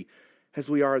eternity as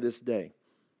we are this day.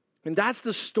 And that's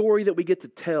the story that we get to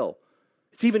tell.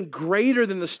 It's even greater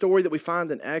than the story that we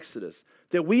find in Exodus,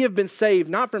 that we have been saved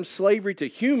not from slavery to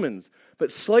humans,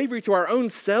 but slavery to our own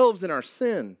selves and our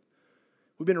sin.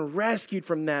 We've been rescued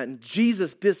from that, and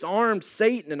Jesus disarmed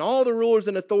Satan and all the rulers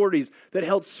and authorities that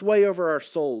held sway over our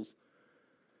souls.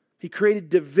 He created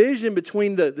division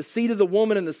between the seed of the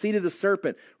woman and the seed of the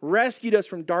serpent, rescued us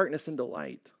from darkness into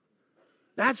light.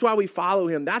 That's why we follow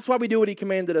Him. That's why we do what He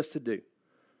commanded us to do.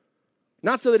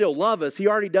 Not so that He'll love us. He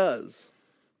already does.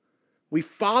 We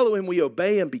follow Him, we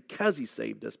obey Him because He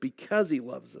saved us, because He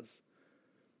loves us.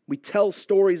 We tell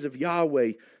stories of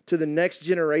Yahweh to the next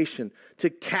generation to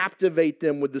captivate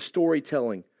them with the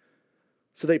storytelling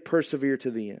so they persevere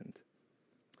to the end.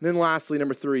 And then lastly,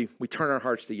 number 3, we turn our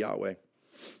hearts to Yahweh.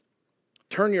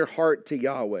 Turn your heart to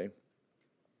Yahweh.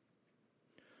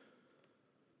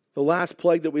 The last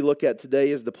plague that we look at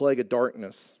today is the plague of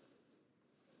darkness.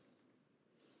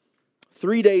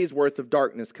 3 days worth of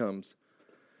darkness comes.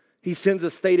 He sends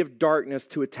a state of darkness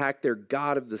to attack their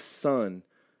God of the sun,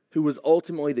 who was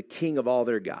ultimately the king of all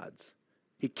their gods.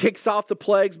 He kicks off the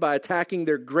plagues by attacking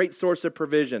their great source of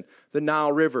provision, the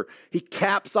Nile River. He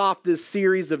caps off this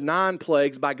series of 9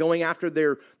 plagues by going after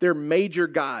their major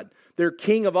god, their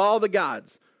king of all the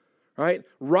gods, right?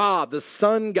 Ra, the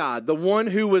sun god, the one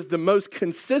who was the most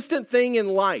consistent thing in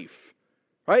life,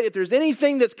 right? If there's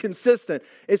anything that's consistent,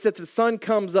 it's that the sun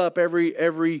comes up every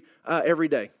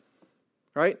day,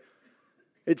 right?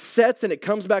 It sets and it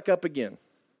comes back up again.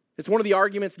 It's one of the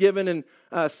arguments given in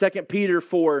 2 Peter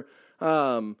for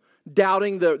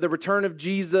doubting the return of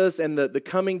Jesus and the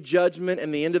coming judgment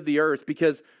and the end of the earth,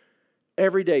 because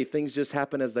every day things just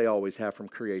happen as they always have from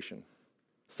creation.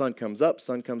 Sun comes up,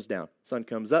 sun comes down. Sun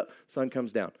comes up, sun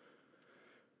comes down.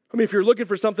 I mean, if you're looking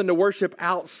for something to worship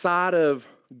outside of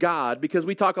God, because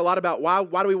we talk a lot about why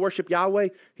do we worship Yahweh?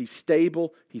 He's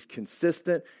stable, He's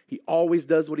consistent, He always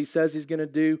does what He says He's going to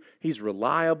do, He's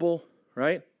reliable,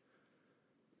 right?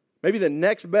 Maybe the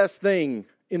next best thing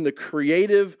in the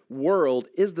creative world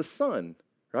is the sun,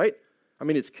 right? I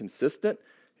mean, it's consistent,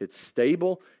 it's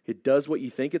stable, it does what you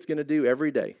think it's going to do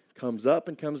every day. Comes up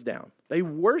and comes down. They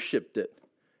worshiped it.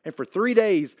 And for 3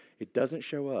 days, it doesn't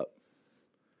show up.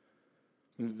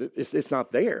 It's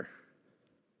not there.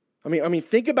 I mean,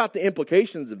 think about the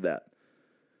implications of that.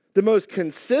 The most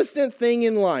consistent thing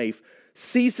in life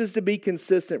ceases to be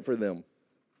consistent for them.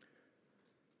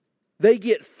 They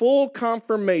get full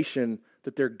confirmation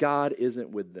that their God isn't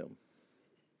with them.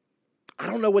 I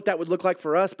don't know what that would look like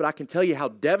for us, but I can tell you how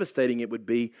devastating it would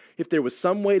be if there was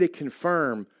some way to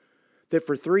confirm that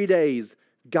for 3 days,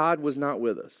 God was not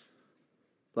with us.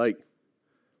 Like,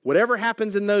 whatever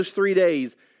happens in those 3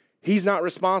 days, He's not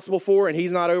responsible for and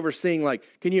He's not overseeing. Like,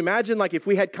 can you imagine like if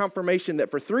we had confirmation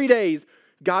that for 3 days,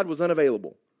 God was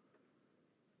unavailable?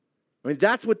 I mean,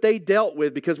 that's what they dealt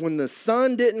with, because when the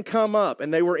sun didn't come up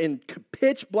and they were in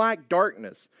pitch black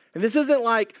darkness, and this isn't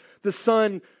like the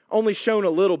sun only shone a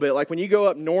little bit. Like when you go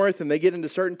up north and they get into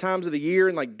certain times of the year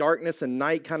and like darkness and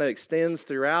night kind of extends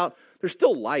throughout, there's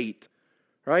still light,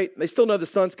 right? They still know the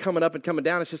sun's coming up and coming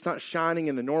down. It's just not shining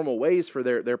in the normal ways for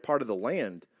their part of the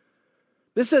land.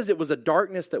 This says it was a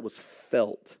darkness that was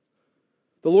felt.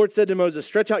 The Lord said to Moses,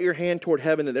 "Stretch out your hand toward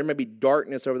heaven that there may be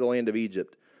darkness over the land of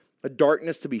Egypt." A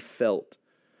darkness to be felt.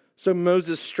 So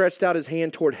Moses stretched out his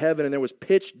hand toward heaven, and there was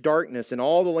pitch darkness in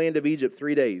all the land of Egypt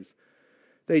 3 days.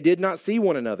 They did not see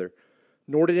one another,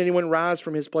 nor did anyone rise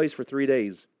from his place for 3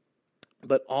 days.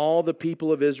 But all the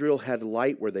people of Israel had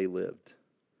light where they lived.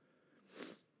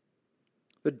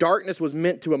 The darkness was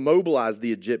meant to immobilize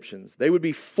the Egyptians. They would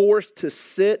be forced to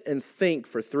sit and think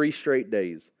for 3 straight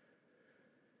days.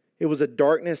 It was a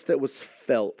darkness that was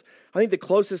felt. I think the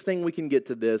closest thing we can get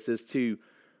to this is to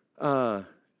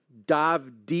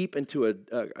dive deep into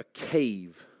a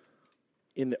cave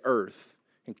in the earth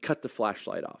and cut the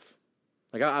flashlight off.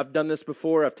 Like I've done this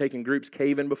before. I've taken groups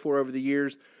caving before over the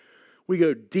years. We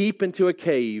go deep into a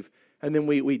cave and then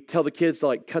we tell the kids to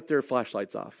like cut their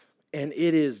flashlights off. And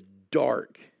it is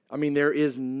dark. I mean, there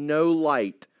is no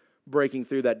light breaking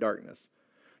through that darkness.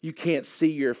 You can't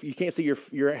see your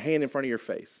hand in front of your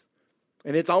face.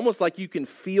 And it's almost like you can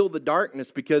feel the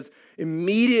darkness because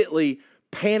immediately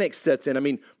panic sets in. I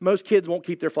mean, most kids won't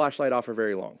keep their flashlight off for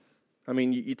very long. I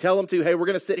mean, you tell them to, hey, we're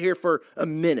going to sit here for a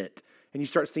minute. And you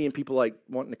start seeing people like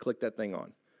wanting to click that thing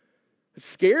on. It's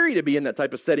scary to be in that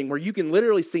type of setting where you can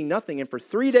literally see nothing. And for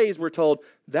 3 days, we're told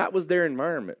that was their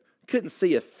environment. Couldn't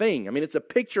see a thing. I mean, it's a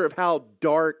picture of how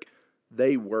dark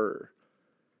they were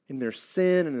in their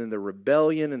sin and in their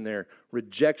rebellion and their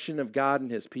rejection of God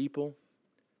and His people.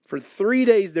 For 3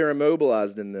 days, they're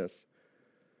immobilized in this.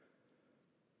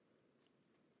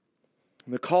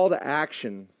 And the call to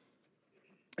action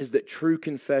is that true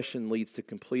confession leads to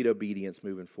complete obedience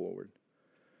moving forward.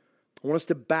 I want us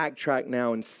to backtrack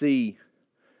now and see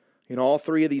in all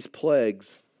 3 of these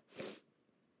plagues,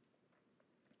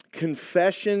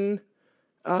 confession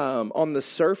on the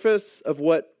surface of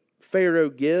what Pharaoh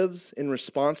gives in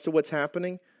response to what's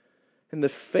happening, and the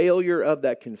failure of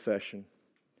that confession.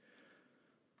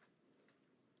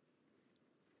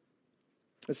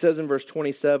 It says in verse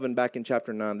 27 back in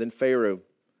chapter 9, then Pharaoh,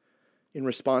 in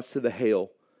response to the hail,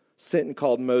 sent and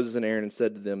called Moses and Aaron and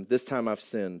said to them, "This time I've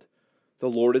sinned. The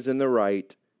Lord is in the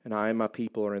right, and I and my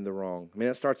people are in the wrong." I mean,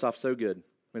 that starts off so good.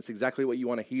 It's exactly what you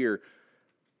want to hear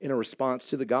in a response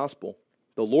to the gospel.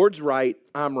 The Lord's right,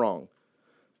 I'm wrong.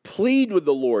 Plead with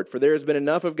the Lord, for there has been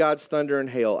enough of God's thunder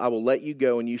and hail. I will let you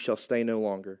go, and you shall stay no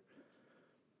longer.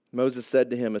 Moses said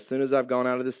to him, "As soon as I've gone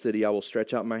out of the city, I will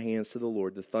stretch out my hands to the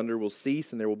Lord. The thunder will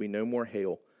cease, and there will be no more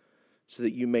hail, so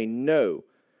that you may know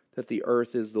that the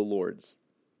earth is the Lord's.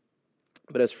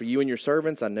 But as for you and your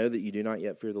servants, I know that you do not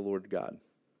yet fear the Lord God."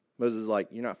 Moses is like,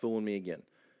 you're not fooling me again.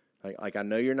 Like I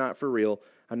know you're not for real.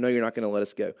 I know you're not going to let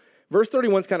us go. Verse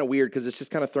 31 is kind of weird because it's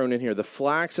just kind of thrown in here. The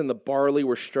flax and the barley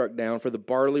were struck down, for the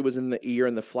barley was in the ear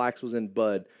and the flax was in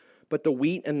bud. But the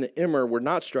wheat and the emmer were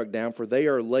not struck down, for they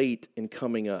are late in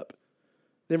coming up.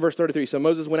 Then verse 33, so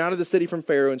Moses went out of the city from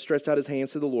Pharaoh and stretched out his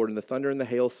hands to the Lord, and the thunder and the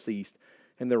hail ceased,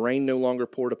 and the rain no longer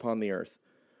poured upon the earth.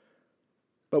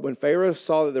 But when Pharaoh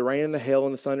saw that the rain and the hail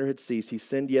and the thunder had ceased, he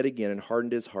sinned yet again and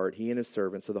hardened his heart, he and his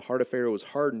servants. So the heart of Pharaoh was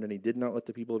hardened, and he did not let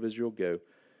the people of Israel go,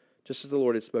 just as the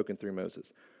Lord had spoken through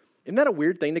Moses. Isn't that a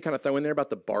weird thing to kind of throw in there about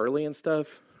the barley and stuff?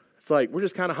 It's like we're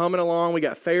just kind of humming along. We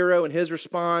got Pharaoh and his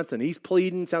response, and he's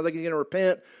pleading. Sounds like he's going to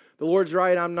repent. The Lord's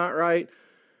right, I'm not right.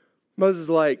 Moses is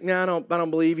like, I don't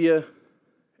believe you.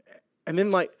 And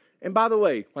then and by the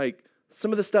way,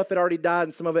 some of the stuff had already died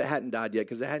and some of it hadn't died yet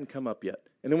because it hadn't come up yet.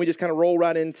 And then we just kind of roll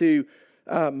right into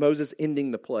Moses ending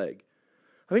the plague.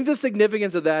 I think the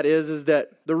significance of that is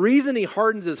that the reason he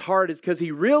hardens his heart is because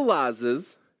he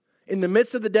realizes in the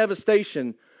midst of the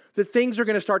devastation that things are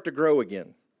going to start to grow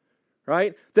again,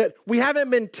 right? That we haven't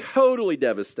been totally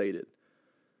devastated,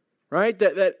 right?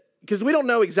 That because we don't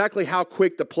know exactly how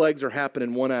quick the plagues are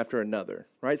happening one after another,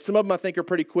 right? Some of them I think are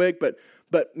pretty quick, but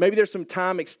maybe there's some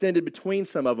time extended between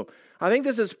some of them. I think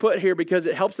this is put here because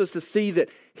it helps us to see that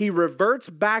he reverts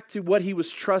back to what he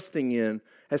was trusting in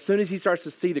as soon as he starts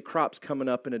to see the crops coming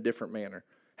up in a different manner.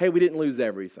 Hey, we didn't lose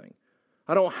everything.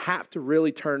 I don't have to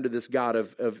really turn to this God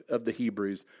of the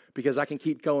Hebrews because I can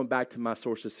keep going back to my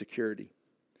source of security.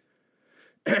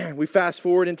 We fast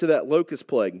forward into that locust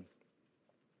plague.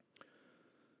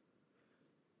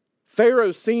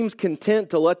 Pharaoh seems content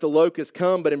to let the locusts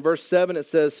come, but in verse 7 it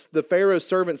says, the Pharaoh's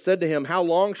servant said to him, how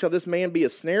long shall this man be a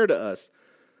snare to us?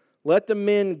 Let the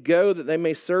men go that they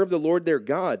may serve the Lord their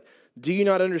God. Do you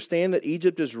not understand that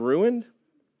Egypt is ruined?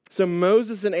 So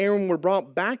Moses and Aaron were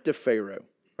brought back to Pharaoh,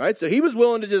 right? So he was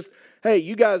willing to just, hey,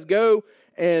 you guys go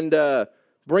and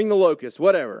bring the locusts,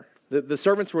 whatever. The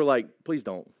servants were like, please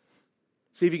don't.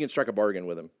 See if you can strike a bargain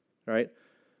with him, right?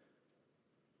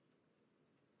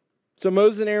 So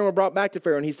Moses and Aaron were brought back to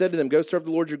Pharaoh, and he said to them, go serve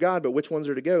the Lord your God, but which ones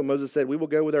are to go? Moses said, we will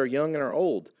go with our young and our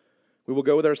old. We will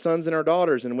go with our sons and our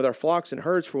daughters, and with our flocks and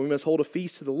herds, for we must hold a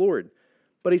feast to the Lord.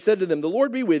 But he said to them, the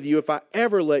Lord be with you if I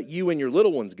ever let you and your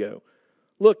little ones go.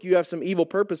 Look, you have some evil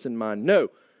purpose in mind. No,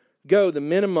 go, the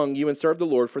men among you, and serve the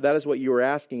Lord, for that is what you were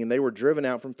asking. And they were driven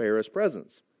out from Pharaoh's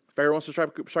presence. Pharaoh wants to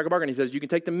strike a bargain. He says, you can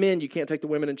take the men, you can't take the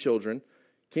women and children.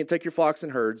 You can't take your flocks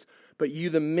and herds, but you,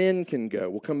 the men, can go.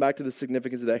 We'll come back to the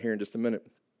significance of that here in just a minute.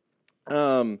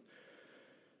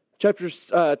 Chapter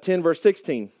 10, verse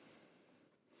 16.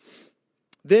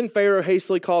 Then Pharaoh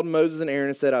hastily called Moses and Aaron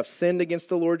and said, I've sinned against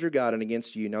the Lord your God and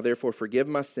against you. Now therefore forgive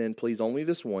my sin, please only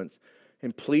this once,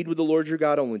 and plead with the Lord your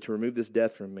God only to remove this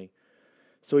death from me.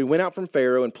 So he went out from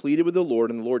Pharaoh and pleaded with the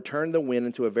Lord, and the Lord turned the wind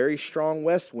into a very strong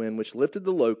west wind, which lifted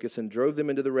the locusts and drove them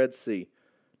into the Red Sea.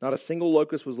 Not a single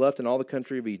locust was left in all the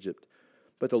country of Egypt.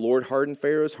 But the Lord hardened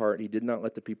Pharaoh's heart, and he did not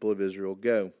let the people of Israel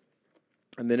go.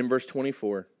 And then in verse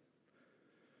 24,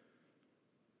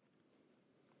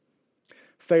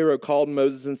 Pharaoh called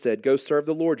Moses and said, go serve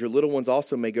the Lord. Your little ones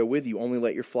also may go with you. Only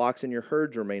let your flocks and your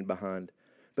herds remain behind.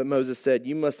 But Moses said,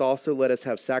 you must also let us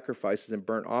have sacrifices and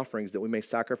burnt offerings, that we may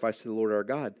sacrifice to the Lord our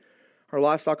God. Our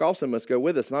livestock also must go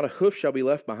with us. Not a hoof shall be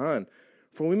left behind.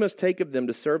 For we must take of them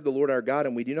to serve the Lord our God,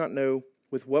 and we do not know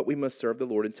with what we must serve the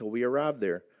Lord until we arrive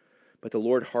there. But the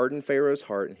Lord hardened Pharaoh's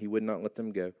heart, and he would not let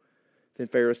them go. Then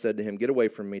Pharaoh said to him, get away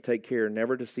from me. Take care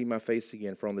never to see my face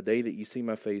again, for on the day that you see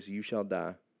my face, you shall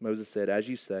die. Moses said, as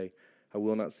you say, I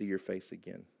will not see your face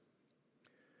again.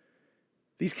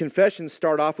 These confessions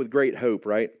start off with great hope,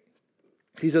 right?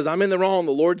 He says, I'm in the wrong,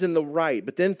 the Lord's in the right,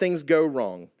 but then things go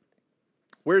wrong.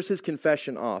 Where's his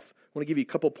confession off? I want to give you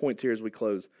a couple points here as we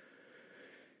close.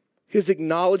 His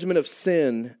acknowledgement of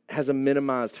sin has a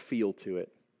minimized feel to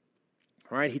it.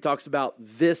 All right, he talks about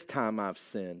this time I've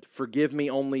sinned. Forgive me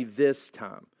only this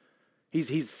time.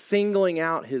 He's singling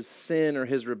out his sin or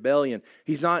his rebellion.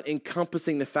 He's not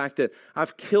encompassing the fact that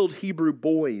I've killed Hebrew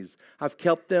boys. I've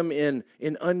kept them in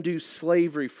undue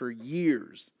slavery for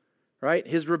years. Right?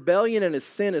 His rebellion and his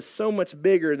sin is so much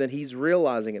bigger than he's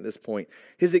realizing at this point.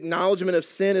 His acknowledgement of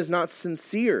sin is not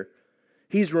sincere.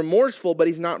 He's remorseful, but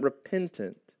he's not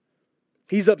repentant.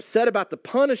 He's upset about the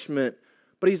punishment,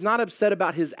 but he's not upset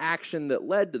about his action that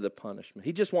led to the punishment.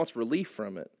 He just wants relief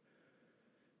from it.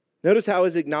 Notice how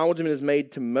his acknowledgement is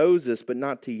made to Moses, but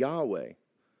not to Yahweh.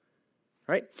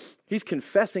 Right? He's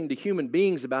confessing to human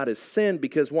beings about his sin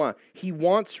because why? He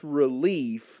wants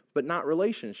relief, but not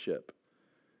relationship.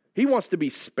 He wants to be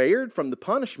spared from the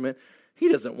punishment. He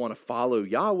doesn't want to follow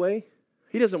Yahweh.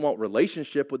 He doesn't want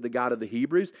relationship with the God of the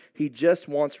Hebrews. He just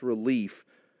wants relief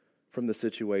from the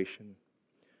situation.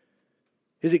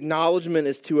 His acknowledgement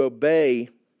is to obey,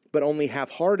 but only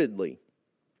half-heartedly.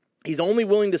 He's only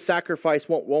willing to sacrifice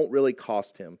what won't really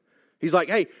cost him. He's like,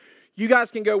 hey, you guys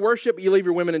can go worship, but you leave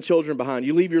your women and children behind.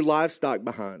 You leave your livestock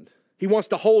behind. He wants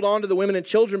to hold on to the women and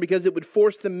children because it would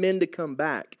force the men to come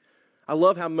back. I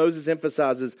love how Moses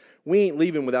emphasizes, we ain't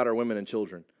leaving without our women and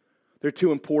children. They're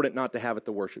too important not to have at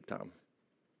the worship time.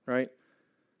 Right?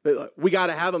 We got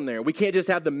to have them there. We can't just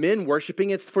have the men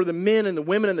worshiping. It's for the men and the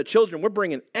women and the children. We're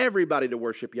bringing everybody to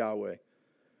worship Yahweh.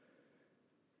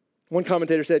 One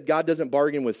commentator said, God doesn't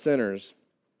bargain with sinners.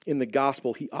 In the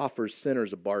gospel, he offers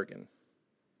sinners a bargain.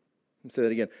 I'll say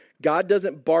that again. God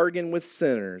doesn't bargain with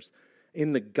sinners.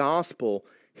 In the gospel,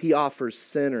 he offers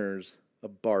sinners a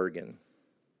bargain.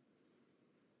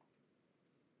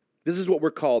 This is what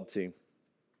we're called to.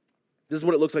 This is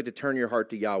what it looks like to turn your heart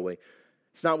to Yahweh.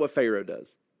 It's not what Pharaoh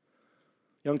does.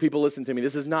 Young people, listen to me.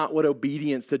 This is not what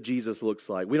obedience to Jesus looks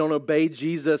like. We don't obey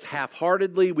Jesus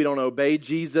half-heartedly. We don't obey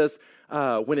Jesus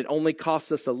when it only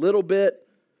costs us a little bit.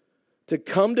 To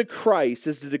come to Christ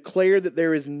is to declare that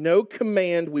there is no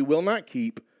command we will not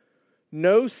keep,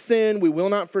 no sin we will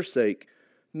not forsake,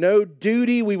 no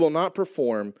duty we will not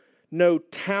perform, no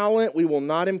talent we will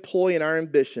not employ in our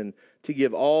ambition to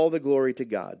give all the glory to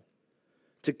God.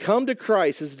 To come to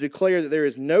Christ is to declare that there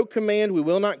is no command we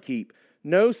will not keep,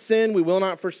 no sin we will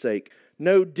not forsake,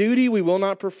 no duty we will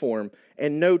not perform,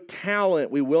 and no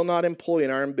talent we will not employ in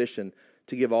our ambition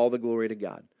to give all the glory to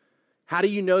God. How do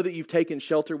you know that you've taken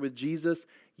shelter with Jesus?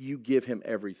 You give Him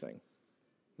everything.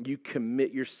 You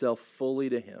commit yourself fully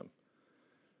to Him.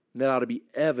 And that ought to be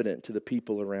evident to the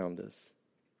people around us.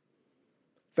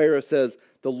 Pharaoh says,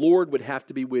 the Lord would have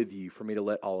to be with you for me to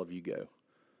let all of you go.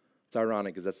 It's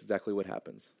ironic because that's exactly what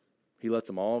happens. He lets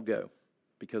them all go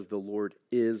because the Lord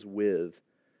is with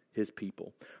His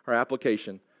people. Our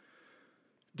application: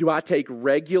 do I take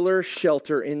regular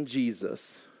shelter in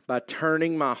Jesus by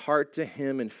turning my heart to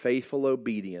Him in faithful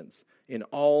obedience in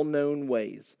all known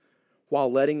ways,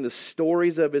 while letting the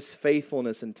stories of His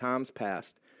faithfulness in times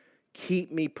past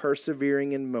keep me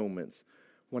persevering in moments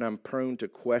when I'm prone to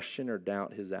question or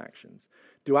doubt His actions?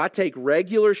 Do I take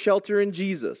regular shelter in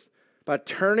Jesus by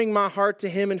turning my heart to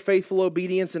Him in faithful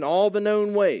obedience in all the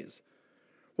known ways,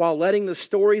 while letting the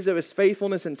stories of His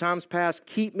faithfulness in times past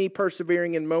keep me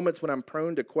persevering in moments when I'm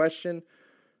prone to question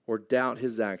or doubt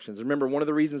His actions? Remember, one of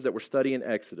the reasons that we're studying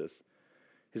Exodus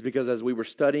is because as we were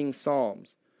studying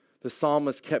Psalms, the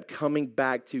psalmist kept coming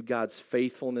back to God's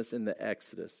faithfulness in the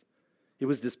Exodus. It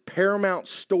was this paramount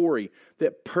story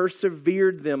that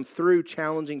persevered them through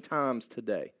challenging times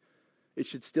today. It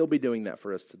should still be doing that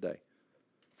for us today.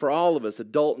 For all of us,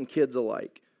 adult and kids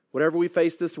alike, whatever we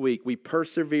face this week, we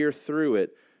persevere through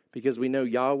it because we know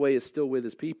Yahweh is still with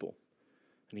His people.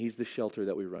 And He's the shelter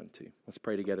that we run to. Let's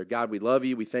pray together. God, we love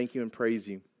You. We thank You and praise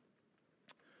You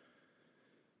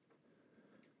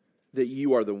that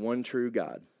You are the one true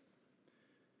God.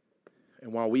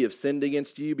 And while we have sinned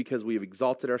against You because we have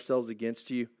exalted ourselves against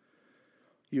You,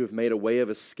 You have made a way of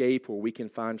escape where we can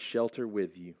find shelter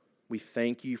with You. We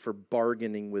thank You for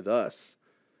bargaining with us.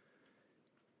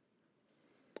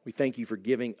 We thank You for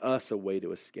giving us a way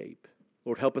to escape.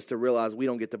 Lord, help us to realize we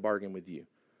don't get to bargain with You.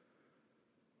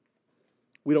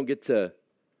 We don't get to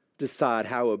decide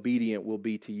how obedient we'll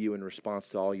be to You in response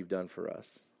to all You've done for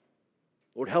us.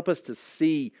 Lord, help us to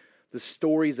see the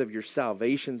stories of Your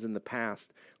salvations in the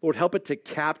past. Lord, help it to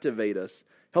captivate us.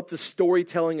 Help the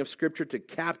storytelling of Scripture to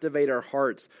captivate our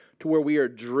hearts to where we are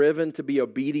driven to be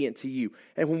obedient to You.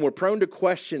 And when we're prone to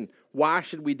question, why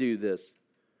should we do this?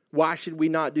 Why should we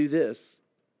not do this?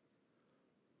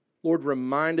 Lord,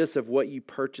 remind us of what You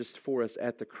purchased for us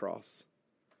at the cross.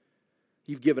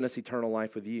 You've given us eternal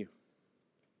life with You.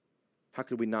 How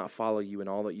could we not follow You in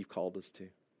all that You've called us to?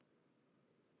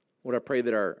 Lord, I pray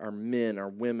that our men, our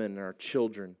women, and our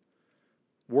children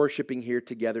worshiping here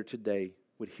together today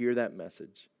would hear that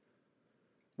message.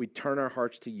 We'd turn our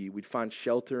hearts to You. We'd find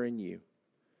shelter in You.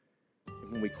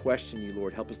 And when we question You,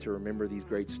 Lord, help us to remember these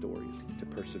great stories, to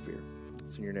persevere.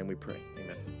 It's in Your name we pray.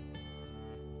 Amen.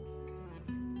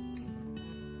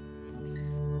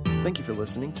 Thank you for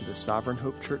listening to the Sovereign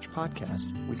Hope Church podcast.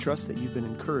 We trust that you've been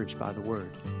encouraged by the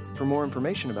Word. For more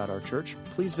information about our church,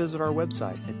 please visit our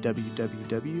website at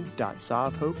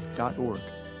www.sovhope.org.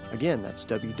 Again, that's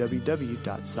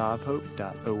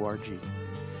www.sovhope.org.